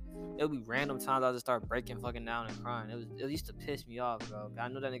 Like, it would be random times I just start breaking fucking down and crying. It used to piss me off, bro. I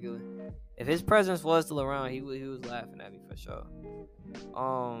knew that nigga, if his presence was still around, he was laughing at me for sure.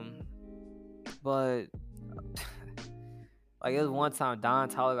 But like, it was one time Don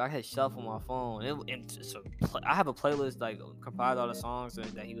Toliver, I had shuffle my phone. I have a playlist like compiled all the songs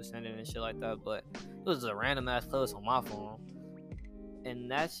that he was sending and shit like that, but it was a random ass playlist on my phone.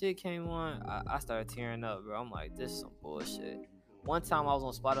 And that shit came on, I started tearing up, bro. I'm like, this is some bullshit. One time I was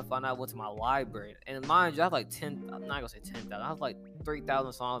on Spotify and I went to my library. And mind you, I have like 10, I'm not gonna say 10,000, I have like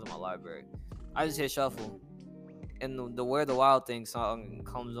 3,000 songs in my library. I just hit shuffle. And the Where the Wild Thing song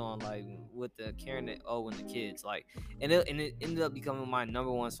comes on, like, with the Karen O and the kids, like, and it ended up becoming my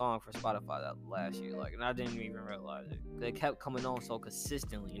number one song for Spotify that last year, like, and I didn't even realize it. They kept coming on so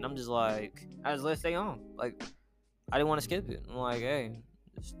consistently, and I'm just like, I just let it stay on, like, I didn't want to skip it. I'm like, hey,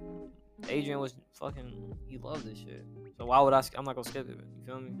 Adrian was fucking, he loved this shit, so why would I'm not gonna skip it, you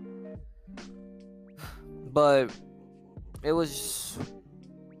feel me? But it was,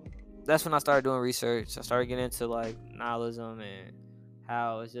 that's when I started doing research. I started getting into like nihilism and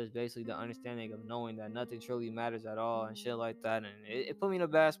how it's just basically the understanding of knowing that nothing truly matters at all and shit like that. And it put me in a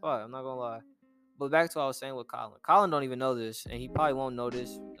bad spot, I'm not gonna lie. But back to what I was saying with Colin. Colin don't even know this, and he probably won't know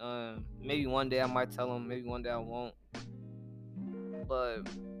this. Maybe one day I might tell him, maybe one day I won't. But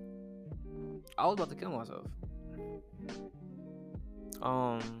I was about to kill myself.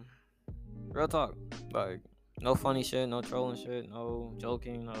 Real talk. Like, no funny shit, no trolling shit, no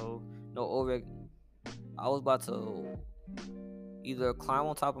joking, no over. I was about to either climb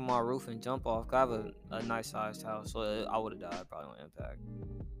on top of my roof and jump off. I have a nice sized house, so I would have died probably on impact.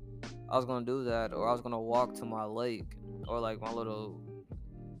 I was gonna do that, or I was gonna walk to my lake, or like my little.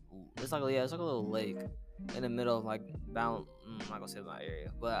 It's like a little lake in the middle of like I'm not gonna say my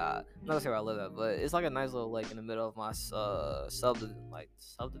area, but I'm not gonna say where I live at. But it's like a nice little lake in the middle of my subdivision,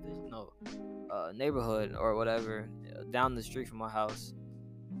 no, neighborhood or whatever, down the street from my house.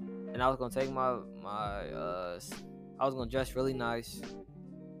 And I was gonna take I was gonna dress really nice,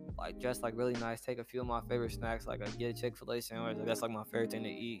 really nice. Take a few of my favorite snacks, like get a Chick-fil-A sandwich. Like, that's like my favorite thing to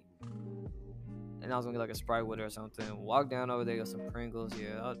eat. And I was gonna get like a Sprite with it or something. Walk down over there, get some Pringles.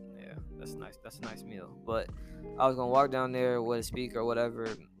 Yeah, that's nice. That's a nice meal. But I was gonna walk down there with a speaker or whatever,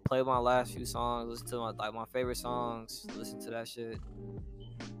 play my last few songs, listen to my favorite songs, listen to that shit,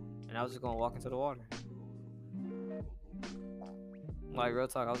 and I was just gonna walk into the water. Like real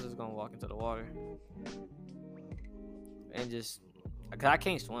talk, I was just gonna walk into the water and just, cause I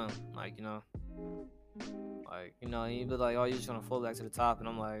can't swim. Like and you'd be like, oh, you're just gonna float back to the top, and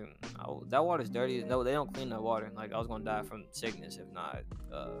I'm like, oh, that water's dirty. No, they don't clean that water. Like I was gonna die from sickness if not,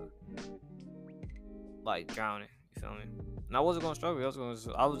 like drowning. You feel me? And I wasn't gonna struggle. I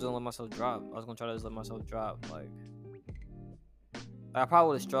was gonna let myself drop. I was gonna try to just let myself drop. Like I probably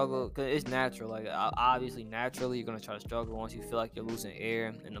would have struggled because it's natural. Like obviously, naturally, you're gonna try to struggle once you feel like you're losing air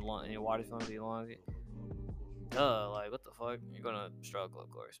and and your water's gonna be long. Duh, like what the fuck? You're gonna struggle, of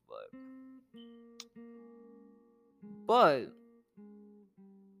course, but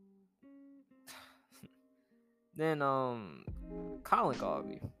then Colin called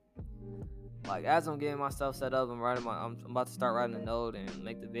me. Like as I'm getting my stuff set up, I'm about to start writing a note and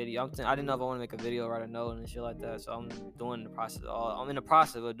make the video. I didn't know if I want to make a video, write a note and shit like that. So I'm doing the process. I'm in the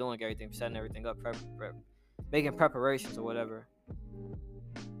process of doing everything, setting everything up, making preparations or whatever.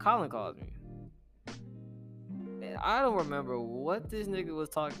 Colin called me. And I don't remember what this nigga was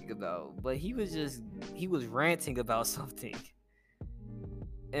talking about, but he was ranting about something.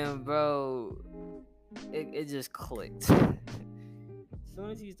 And bro, it just clicked. As soon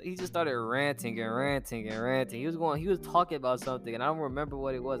as he just started ranting and ranting and ranting, he was talking about something, and I don't remember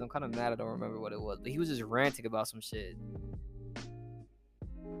what it was. I'm kind of mad I don't remember what it was, but he was just ranting about some shit.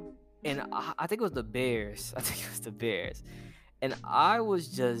 And I think it was the Bears. And I was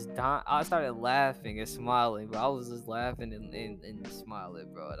just dying. I started laughing and smiling, but I was just laughing and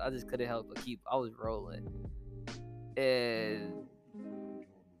smiling, bro. I just couldn't help but I was rolling. And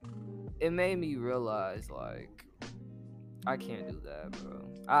it made me realize, like, I can't do that, bro.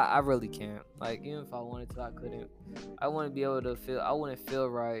 I really can't. Like, even if I wanted to, I couldn't. I wouldn't be able to I wouldn't feel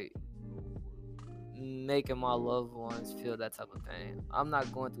right making my loved ones feel that type of pain. I'm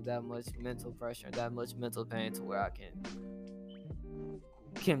not going through that much mental pressure, that much mental pain to where I can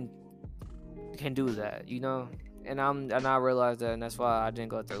do that, And I realized that, and that's why I didn't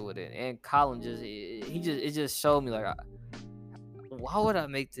go through with it. And Colin it just showed me, like, why would I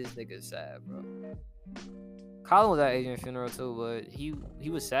make this nigga sad, bro? Colin was at Adrian's funeral too, but he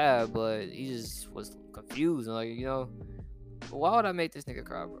was sad, but he just was confused and, like, why would I make this nigga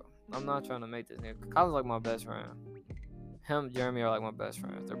cry, bro? I'm not trying to make this nigga. Colin's like my best friend. Him, Jeremy are like my best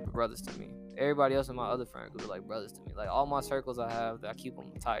friends. They're brothers to me. Everybody else in my other friend group are like brothers to me. Like all my circles I have, I keep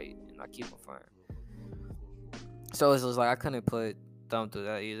them tight and I keep them firm. So it's just like I couldn't put thumb through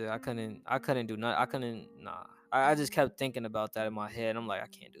that either. I couldn't do nothing. I just kept thinking about that in my head. I'm like, I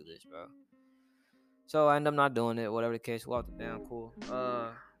can't do this, bro. So I end up not doing it. Whatever the case, walked it down, cool.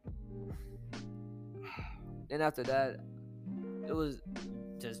 Then after that, it was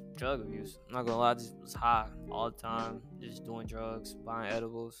just drug abuse. I'm not gonna lie, I just was high all the time, just doing drugs, buying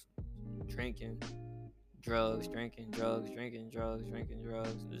edibles, drinking, drugs, drinking, drugs, drinking, drugs, drinking,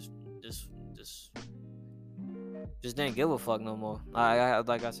 drugs. Just didn't give a fuck no more.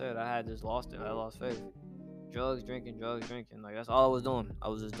 Like I said, I had just lost it. I lost faith. Drugs, drinking. Like that's all I was doing. I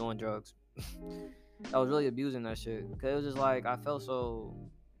was just doing drugs. I was really abusing that shit. Cause it was just like I felt so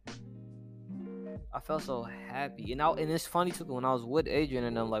happy. And it's funny too, when I was with Adrian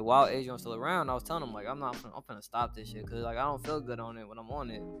and them, like while Adrian was still around, I was telling him, like, I'm finna stop this shit. Cause like I don't feel good on it when I'm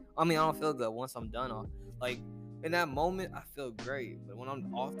on it. I mean, I don't feel good once I'm done off. Like in that moment I feel great. But when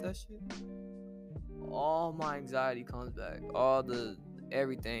I'm off that shit, all my anxiety comes back.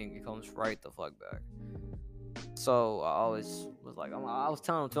 Everything, it comes right the fuck back. So I always was like, I was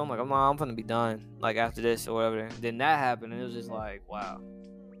telling him too, I'm like, I'm gonna be done, like after this or whatever. Then that happened, and it was just like, wow.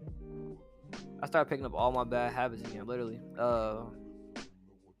 I started picking up all my bad habits again, literally.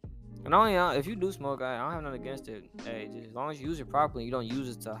 And only if you do smoke, I don't have nothing against it. Hey, just as long as you use it properly, you don't use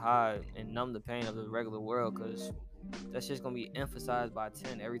it to hide and numb the pain of the regular world, because that shit's gonna be emphasized by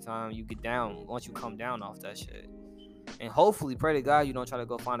 10 every time you get down. Once you come down off that shit. And hopefully, pray to God you don't try to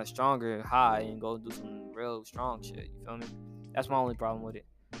go find a stronger high and go do some real strong shit. You feel me? That's my only problem with it.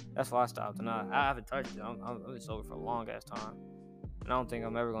 That's why I stopped. And I haven't touched it. I've been sober for a long ass time. And I don't think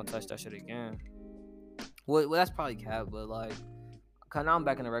I'm ever going to touch that shit again. Well, that's probably cap, but like, cause now I'm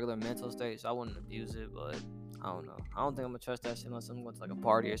back in a regular mental state, so I wouldn't abuse it, but I don't know. I don't think I'm going to trust that shit unless I'm going to like a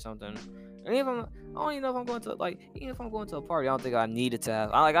party or something. And I don't even know if I'm going to, like, even if I'm going to a party, I don't think I need it to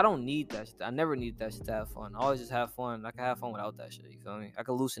have. I don't need that shit. I never need that shit to have fun. I always just have fun. I can have fun without that shit. You feel me? I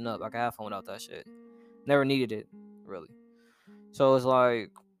can loosen up. I can have fun without that shit. Never needed it, really. So it's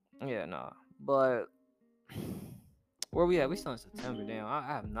like, yeah, nah. But where we at? We still in September. Damn, I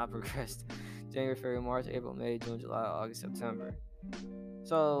have not progressed. January, February, March, April, May, June, July, August, September.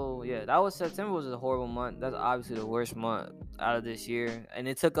 So yeah, September was a horrible month. That's obviously the worst month out of this year, and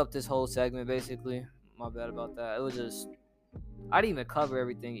it took up this whole segment basically. My bad about that. It was just I didn't even cover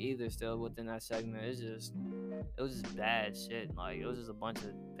everything either. Still within that segment, it was just bad shit. Like it was just a bunch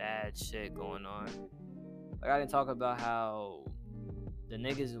of bad shit going on. Like I didn't talk about how the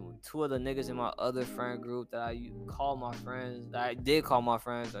niggas, two of the niggas in my other friend group that I call my friends, that I did call my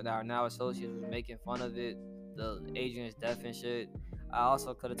friends, that are now associates, was making fun of it. The Adrian's death and shit. I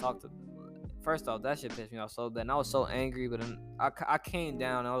also could have talked to. First off, that shit pissed me off so bad. And I was so angry, but then I came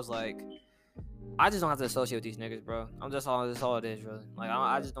down. And I was like, I just don't have to associate with these niggas, bro. That's all it is, really. Like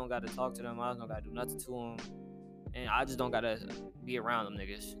I just don't got to talk to them. I just don't got to do nothing to them, and I just don't got to be around them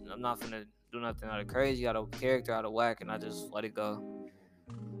niggas. I'm not finna do nothing out of crazy, out of character, out of whack, and I just let it go.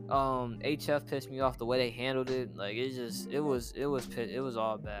 HF pissed me off the way they handled it. Like it was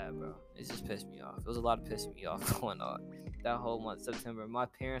all bad, bro. It just pissed me off. It was a lot of pissing me off going on that whole month of September. My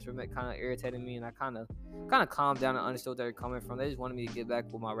parents were kind of irritating me, and I kind of calmed down and understood where they were coming from. They just wanted me to get back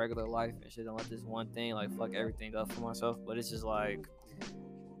with my regular life and shit, and let this one thing like fuck everything up for myself. But it's just like,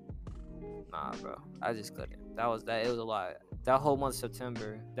 nah, bro. I just couldn't. That was that. It was a lot. That whole month of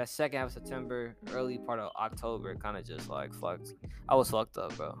September, that second half of September, early part of October, kind of just like fucked. I was fucked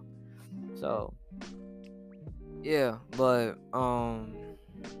up, bro. So yeah, but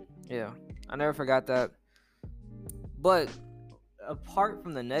yeah, I never forgot that. But apart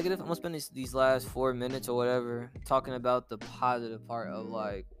from the negative, I'm gonna spend these last 4 minutes or whatever talking about the positive part of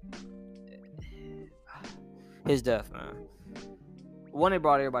like his death, man. One, it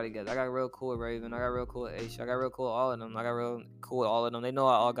brought everybody together. I got real cool with Raven. I got real cool with Aisha. I got real cool with all of them. I got real cool with all of them. They know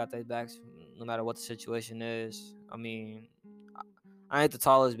I all got their backs, no matter what the situation is. I mean, I ain't the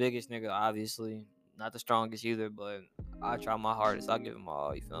tallest, biggest nigga, obviously. Not the strongest either, but I try my hardest. I give them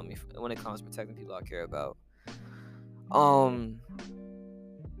all. You feel me? When it comes to protecting people I care about.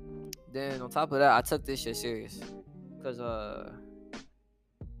 Then on top of that, I took this shit serious, cause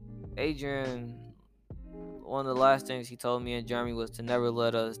Adrian, one of the last things he told me and Jeremy was to never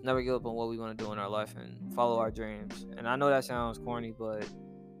give up on what we want to do in our life and follow our dreams. And I know that sounds corny, but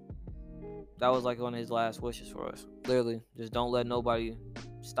that was like one of his last wishes for us. Literally, just don't let nobody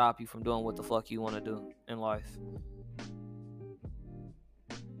stop you from doing what the fuck you want to do in life.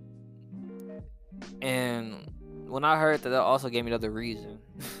 And when I heard that also gave me another reason.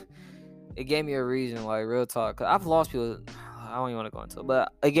 It gave me a reason, like real talk. Cause I've lost people. I don't even want to go into it,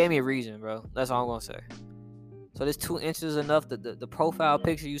 but it gave me a reason, bro. That's all I'm gonna say. So this 2 inches enough. The profile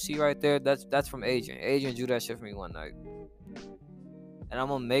picture you see right there, that's from Adrian. Adrian drew that shit for me one night, and I'm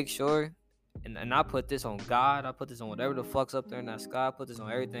gonna make sure. And I put this on God. I put this on whatever the fuck's up there in that sky. I put this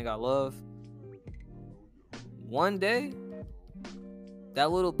on everything I love. One day,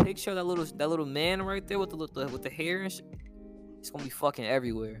 that little picture, that little man right there with the hair and shit, it's gonna be fucking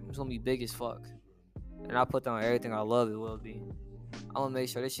everywhere. It's gonna be big as fuck. And I put that on everything I love. It will be. I'm gonna make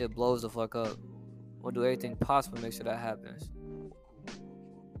sure this shit blows the fuck up. I'm gonna do everything possible to make sure that happens.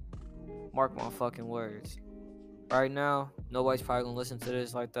 Mark my fucking words. Right now, nobody's probably gonna listen to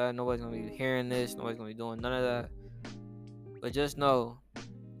this like that. Nobody's gonna be hearing this. Nobody's gonna be doing none of that. But just know,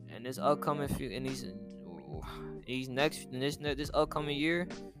 in this upcoming this upcoming year,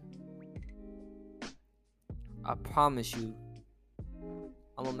 I promise you,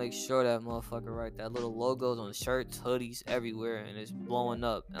 I'm gonna make sure that motherfucker right, that little logos on shirts, hoodies, everywhere, and it's blowing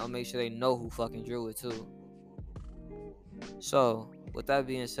up. And I'll make sure they know who fucking drew it too. So, with that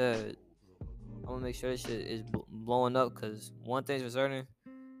being said, I'm gonna make sure this shit is blowing up, because one thing's for certain,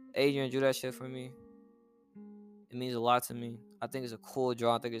 Adrian drew that shit for me. It means a lot to me. I think it's a cool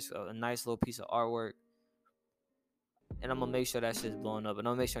draw. I think it's a nice little piece of artwork. And I'm gonna make sure that shit's blowing up. And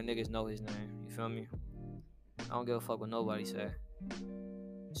I'm gonna make sure niggas know his name. You feel me? I don't give a fuck what nobody say.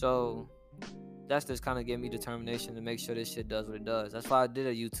 So that's just kind of gave me determination to make sure this shit does what it does. That's why I did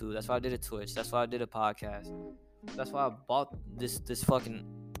a YouTube. That's why I did a Twitch. That's why I did a podcast. That's why I bought this fucking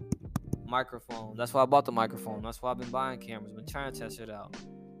microphone. That's why I bought the microphone. That's why I've been buying cameras. Been trying to test it out.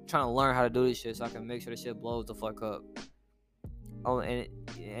 Trying to learn how to do this shit so I can make sure this shit blows the fuck up. Oh, and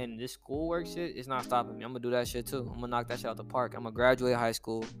this schoolwork shit is not stopping me. I'm gonna do that shit too. I'm gonna knock that shit out the park. I'm gonna graduate high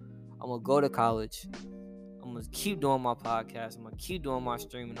school. I'm gonna go to college. I'm gonna keep doing my podcast. I'm gonna keep doing my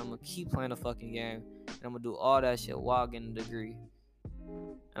streaming. I'm gonna keep playing the fucking game. And I'm gonna do all that shit while getting a degree.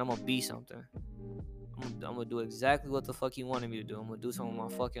 And I'm gonna be something. I'm gonna do exactly what the fuck he wanted me to do. I'm gonna do something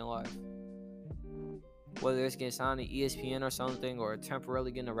with my fucking life. Whether it's getting signed to ESPN or something, or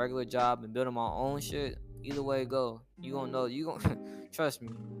temporarily getting a regular job and building my own shit, either way it go, you gonna know. You gonna trust me.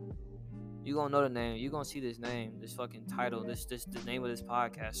 You gonna know the name. You gonna see this name, this fucking title, this the name of this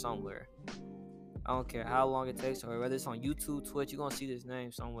podcast somewhere. I don't care how long it takes, or whether it's on YouTube, Twitch, you gonna see this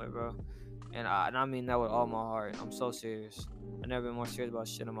name somewhere, bro. And I mean that with all my heart. I'm so serious. I've never been more serious about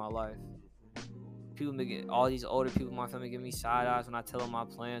shit in my life. People making all these older people in my family give me side eyes when I tell them my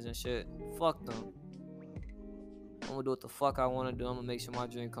plans and shit. Fuck them. I'm gonna do what the fuck I want to do. I'm gonna make sure my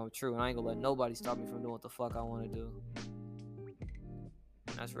dream come true, and I ain't gonna let nobody stop me from doing what the fuck I want to do.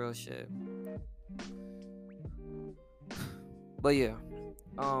 That's real shit. But yeah,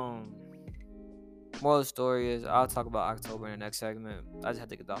 moral of the story is I'll talk about October in the next segment. I just had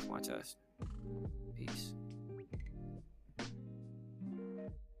to get it off my chest. Peace.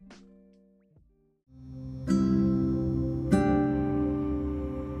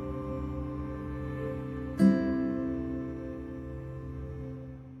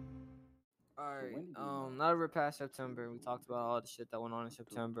 Alright, now that we're past September, we talked about all the shit that went on in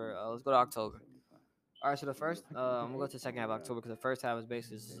September. Let's go to October. Alright, so the first, I'm gonna go to the second half of October because the first half is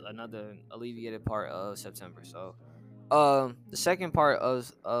basically just another alleviated part of September. So, the second part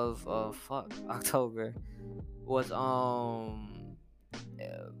of October was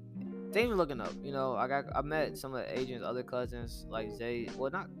things were looking up. You know, I met some of Adrian's other cousins, like Zay.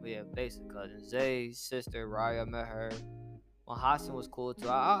 Well, not yeah, basic cousins. Zay's sister Raya, met her. Mahassan was cool too.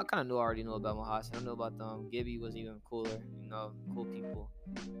 I kind of already knew about Mahassan. I knew about them. Gibby was even cooler. You know, cool people.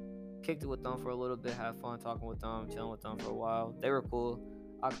 Kicked it with them for a little bit. Had fun talking with them, chilling with them for a while. They were cool.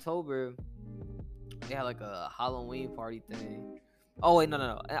 October, they had like a Halloween party thing. Oh wait,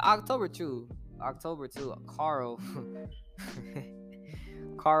 no. And October too. Carl.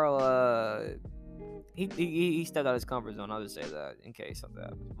 Carl, he stepped out of his comfort zone. I'll just say that in case something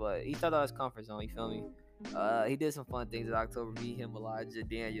happens. But he stepped out of his comfort zone. You feel me? He did some fun things in October. Me, him, Elijah,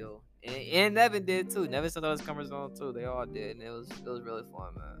 Daniel, and Nevin did too. Nevin stepped out of his comfort zone too. They all did, and it was really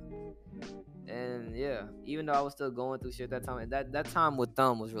fun, man. And yeah, even though I was still going through shit that time, that time with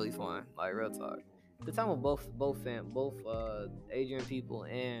them was really fun. Like real talk. The time with both Adrian people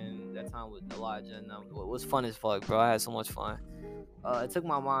and that time with Elijah and them was fun as fuck, bro. I had so much fun. It took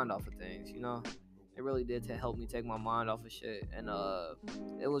my mind off of things, you know. It really did to help me take my mind off of shit, and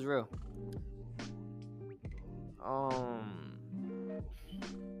it was real.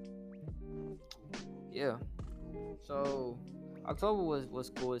 Yeah. So October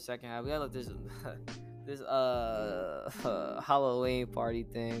was cool. The second half, we had like this this Halloween party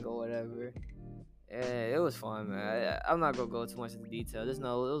thing or whatever. And it was fun, man. I'm not gonna go too much into detail. Just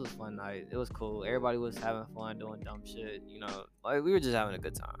know it was a fun night. It was cool. Everybody was having fun doing dumb shit. You know, like we were just having a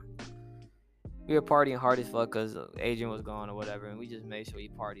good time. We were partying hard as fuck because Adrian was gone or whatever, and we just made sure we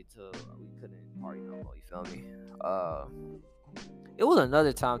partied till we couldn't party no more. You feel me? It was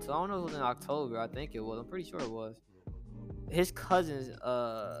another time too. I don't know if it was in October. I think it was. I'm pretty sure it was. His cousins,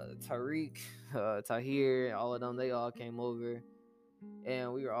 Tariq, Tahir, all of them, they all came over,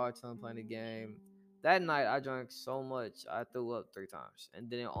 and we were all chilling playing the game. That night, I drank so much, I threw up 3 times, and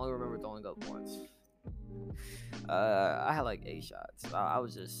then I only remember throwing up once. I had like 8 shots. I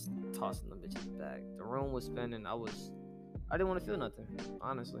was just tossing them bitches back. The room was spinning. I didn't want to feel nothing,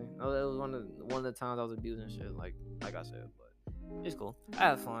 honestly. It was one of the times I was abusing shit, like I said. But it's cool. I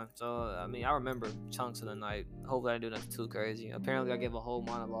had fun. So I mean, I remember chunks of the night. Hopefully, I didn't do nothing too crazy. Apparently, I gave a whole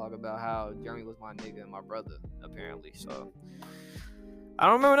monologue about how Jeremy was my nigga and my brother. Apparently, so I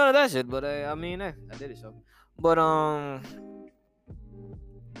don't remember none of that shit. But I mean, I did it. So, but I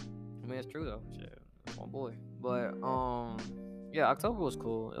mean, it's true though. Shit, that's my boy. But yeah, October was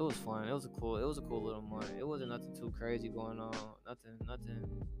cool. It was fun. It was a cool little month. It wasn't nothing too crazy going on.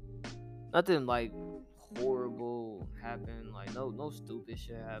 Nothing like horrible happened. Like no stupid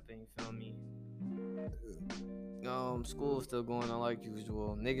shit happened. You feel me? School's still going on like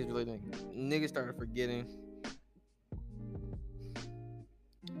usual. Niggas started forgetting.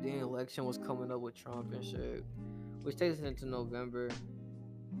 The election was coming up with Trump and shit, which takes us into November.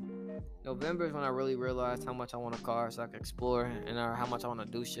 November is when I really realized how much I want a car so I can explore and how much I want to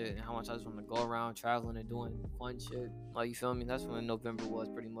do shit and how much I just want to go around traveling and doing fun shit. Like, you feel me? That's when November was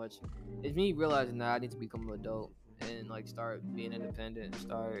pretty much. It's me realizing that I need to become an adult and like start being independent.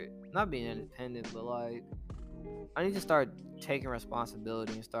 Start not being independent, but like I need to start taking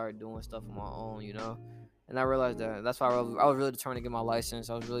responsibility and start doing stuff on my own, you know. And I realized that. That's why I was really determined to get my license.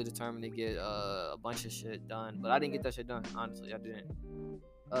 I was really determined to get a bunch of shit done, but I didn't get that shit done. Honestly, I didn't.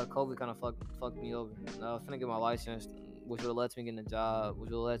 COVID kind of fucked me over. I was finna get my license, which would have led to me getting a job, which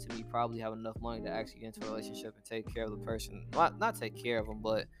would have led to me probably having enough money to actually get into a relationship and take care of the person. Not take care of them,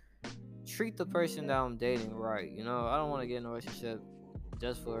 but treat the person that I'm dating right. You know, I don't want to get in a relationship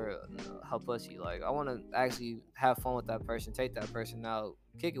just for her pussy. Like, I want to actually have fun with that person, take that person out,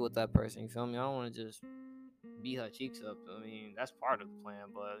 kick it with that person. You feel me? I don't want to just beat her cheeks up. I mean, that's part of the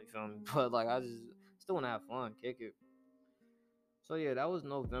plan, but you feel me? But like, I just still want to have fun, kick it. So yeah, that was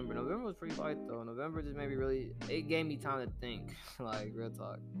November. November was pretty light though. November just made me really. It gave me time to think, like real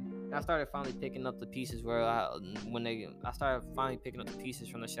talk. And I started finally picking up the pieces I started finally picking up the pieces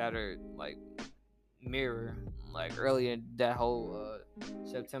from the shattered like mirror, like early in that whole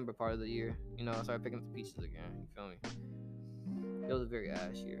September part of the year. You know, I started picking up the pieces again. You feel me? It was a very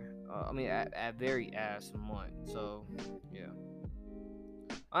ass year. A very ass month. So yeah,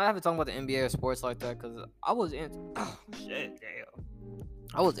 I haven't talked about the NBA or sports like that because I was in. Oh shit, damn.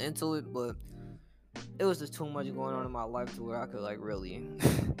 I was into it, but it was just too much going on in my life to where I could like really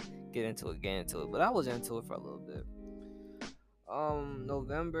get into it. But I was into it for a little bit.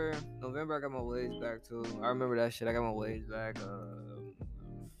 November, I got my waves back too. I remember that shit. I got my waves back.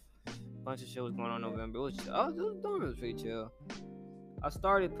 Bunch of shit was going on in November. November was pretty chill. I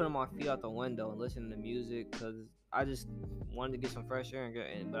started putting my feet out the window and listening to music because I just wanted to get some fresh air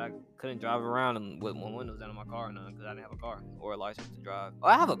but I couldn't drive around with my windows down in my car or nothing because I didn't have a car or a license to drive. Oh,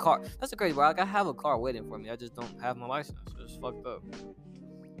 I have a car. That's the crazy part. Like, I have a car waiting for me. I just don't have my license. It's fucked up.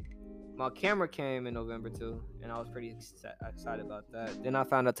 My camera came in November too, and I was pretty excited about that. Then I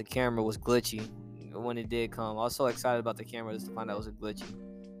found out the camera was glitchy when it did come. I was so excited about the camera just to find out it was glitchy.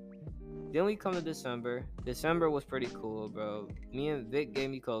 Then we come to December. December was pretty cool, bro. Me and Vic gave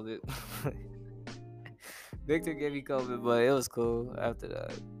me COVID. Victor gave me COVID, but it was cool after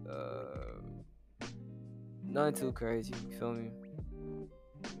that. Nothing too crazy. You feel me?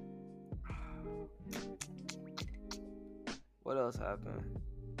 What else happened?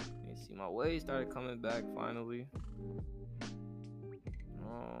 Let me see. My weight started coming back finally.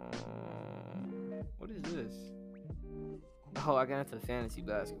 What is this? Oh, I got into fantasy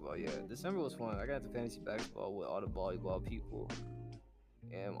basketball. Yeah, December was fun. I got into fantasy basketball with all the volleyball people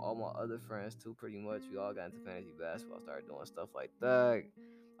and all my other friends too. Pretty much, we all got into fantasy basketball. Started doing stuff like that.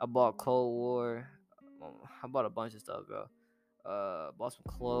 I bought Cold War. I bought a bunch of stuff, bro. Bought some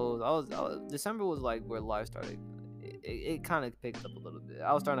clothes. December was like where life started. It kind of picked up a little bit.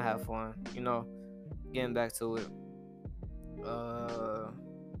 I was starting to have fun, you know, getting back to it.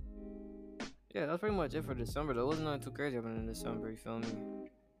 Yeah, that's pretty much it for December. There wasn't nothing too crazy happening in December. You feel me?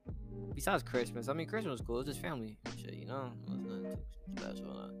 Besides Christmas, I mean, Christmas was cool. It was just family shit, you know. It was nothing too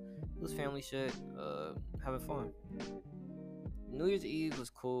special. It was family shit. Having fun. New Year's Eve was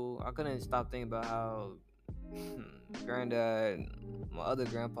cool. I couldn't stop thinking about how granddad, my other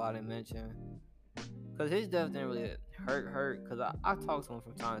grandpa, I didn't mention, because his death didn't really hurt. Because I talked to him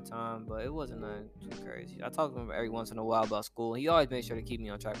from time to time, but it wasn't nothing too crazy. I talked to him every once in a while about school. He always made sure to keep me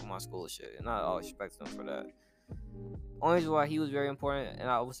on track with my school shit, and I always respected him for that. Only reason why he was very important, and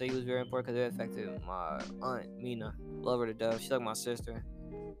I would say he was very important because it affected my aunt Mina. Love her to death. She's like my sister.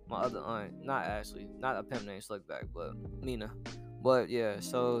 My other aunt, not Ashley, not a pimp named Slickback, but Mina. But yeah,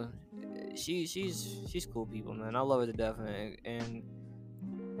 so she's cool people, man. I love her to death, man. And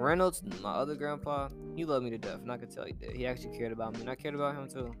Reynolds, my other grandpa, he loved me to death, and I could tell he did. He actually cared about me, and I cared about him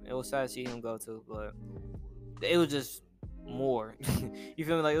too. It was sad to see him go too, but it was just more. You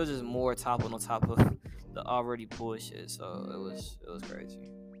feel me? Like it was just more top on top of the already bullshit. So it was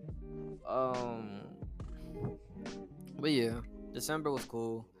crazy. But yeah, December was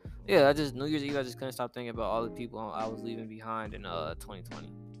cool. Yeah, I just New Year's Eve. I just couldn't stop thinking about all the people I was leaving behind in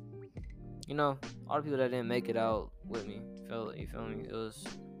 2020. You know, all the people that didn't make it out with me. You feel me?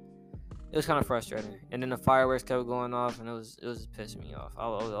 It was kind of frustrating. And then the fireworks kept going off, and it was just pissing me off. I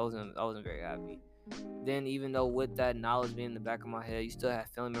wasn't very happy. Then even though with that knowledge being in the back of my head, you still had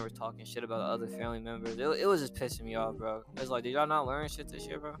family members talking shit about other family members. It was just pissing me off, bro. It's like, did y'all not learn shit this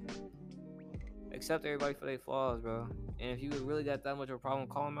year, bro? Accept everybody for their flaws, bro. And if you really got that much of a problem,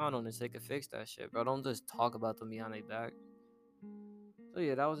 call them out on it so they can fix that shit, bro. Don't just talk about them behind their back. So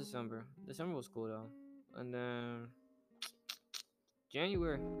yeah, that was December. December was cool though. And then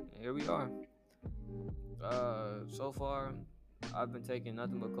January, here we are. So far, I've been taking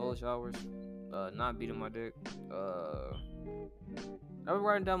nothing but cold showers, not beating my dick. I've been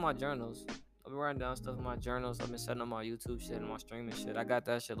writing down my journals. I've been writing down stuff in my journals. I've been setting up my YouTube shit and my streaming shit. I got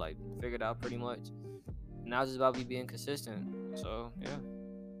that shit like figured out pretty much. Now it's just about me being consistent. So yeah,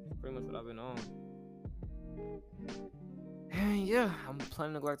 that's pretty much what I've been on. And yeah, I'm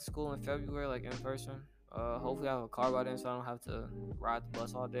planning to go back to school in February, like in person. Hopefully I have a car by then, so I don't have to ride the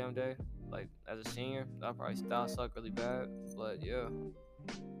bus all damn day. Like as a senior, that'll suck really bad. But yeah,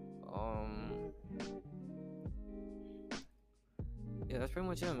 yeah, that's pretty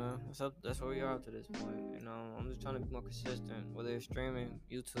much it, man. That's where we are up to this point. You know, I'm just trying to be more consistent, whether it's streaming,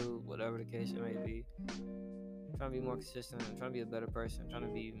 YouTube, whatever the case it may be. I'm trying to be more consistent. I'm trying to be a better person. I'm trying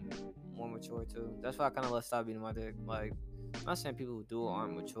to be more mature too. That's why I kind of let stop beating my dick. Like, I'm not saying people who do it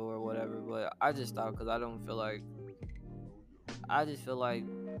aren't mature or whatever, but I just stopped because I just feel like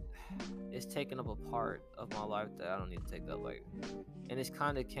it's taken up a part of my life that I don't need to take up. Like, and it's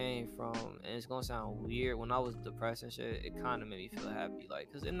kind of came from, and it's gonna sound weird. When I was depressed and shit, it kind of made me feel happy.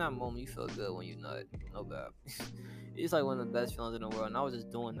 Like, cause in that moment you feel good when you nut. No bad. It's like one of the best feelings in the world. And I was just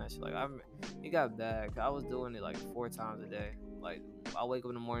doing that shit. Like, it got bad. I was doing it like 4 times a day. Like, I wake up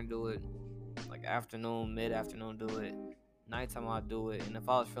in the morning, do it. Like afternoon, mid-afternoon, do it. Nighttime, I do it. And if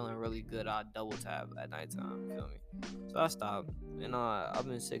I was feeling really good, I'd double tap at nighttime. You feel me? So I stopped. And I've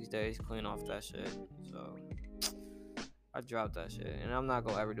been 6 days clean off that shit. So I dropped that shit. And I'm not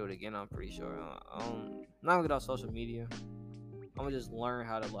gonna ever do it again, I'm pretty sure. I'm not gonna get off social media. I'm gonna just learn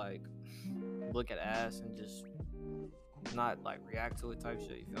how to like look at ass and just not like react to it type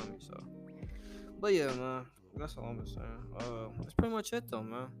shit, you feel me? So, but yeah, man, that's all I'm saying. That's pretty much it though,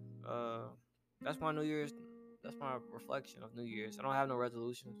 man. That's my New Year's. That's my reflection of New Year's. I don't have no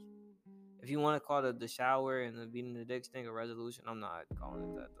resolutions. If you want to call the shower and the beating the dicks thing a resolution, I'm not calling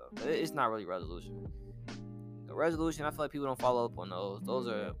it that though. It's not really resolution. The resolution, I feel like people don't follow up on those. Those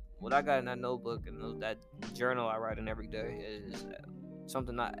are what I got in that notebook and that journal I write in every day is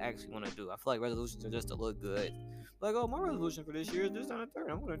something I actually want to do. I feel like resolutions are just to look good. Like, oh, my resolution for this year is this on the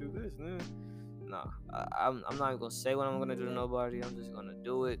third. I'm gonna do this. No, I'm not even gonna say what I'm gonna do to nobody. I'm just gonna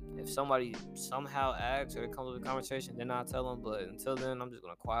do it. If somebody somehow asks or it comes with a conversation, then I'll tell them. But until then, I'm just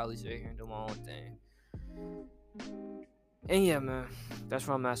gonna quietly sit here and do my own thing. And yeah, man, that's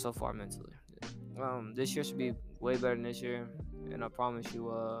where I'm at so far mentally. This year should be way better than this year, and I promise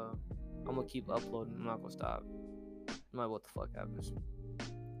you, I'm gonna keep uploading. I'm not gonna stop, no matter what the fuck happens.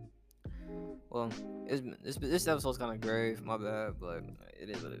 Well, this episode's kind of grave, my bad, but it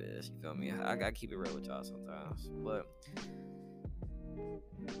is what it is. You feel me? I gotta keep it real with y'all sometimes. But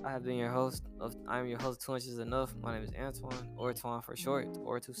I have been your host. I am your host. 2 inches enough. My name is Antoine, or Twan for short,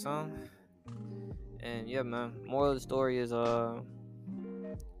 or to some. And yeah, man. Moral of the story is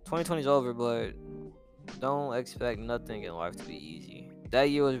 2020 is over, but don't expect nothing in life to be easy. That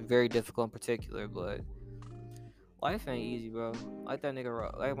year was very difficult in particular, but life ain't easy, bro. Like my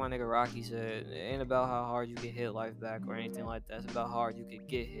nigga Rocky said, it ain't about how hard you can hit life back or anything like that. It's about how hard you can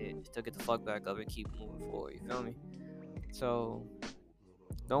get hit, still get the fuck back up and keep moving forward. You feel me? So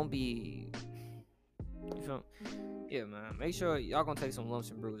don't be, you feel? Yeah, man. Make sure y'all gonna take some lumps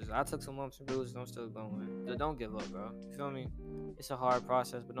and bruises. I took some lumps and bruises. I'm still going. Don't give up, bro. You feel me? It's a hard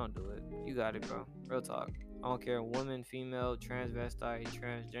process, but don't do it. You got it, bro. Real talk. I don't care, woman, female, transvestite,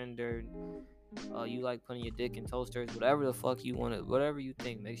 transgender. You like putting your dick in toasters, whatever the fuck you want to, whatever you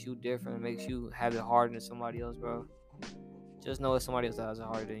think makes you different, makes you have it harder than somebody else, bro. Just know that somebody else has it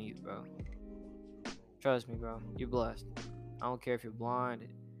harder than you, bro. Trust me, bro. You're blessed. I don't care if you're blind.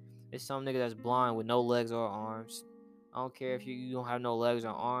 It's some nigga that's blind with no legs or arms. I don't care if you don't have no legs or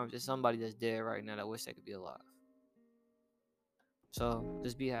arms. It's somebody that's dead right now that wish they could be alive. So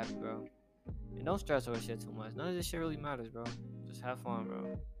just be happy, bro. And don't stress over shit too much. None of this shit really matters, bro. Just have fun,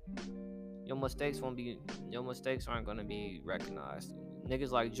 bro. Your mistakes aren't gonna be recognized.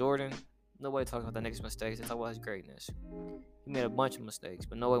 Niggas like Jordan, nobody talks about that nigga's mistakes. They talk about his greatness. He made a bunch of mistakes,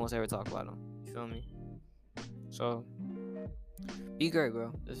 but nobody wants to ever talk about them. You feel me? So be great,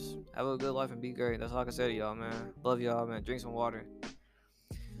 bro. Just have a good life and be great. That's all I can say to y'all, man. Love y'all, man. Drink some water.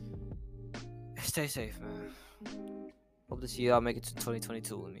 Stay safe, man. Hope to see y'all make it to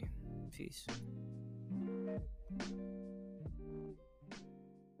 2022 with me. Peace.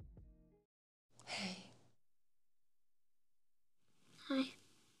 Hi.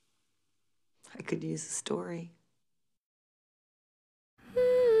 I could use a story.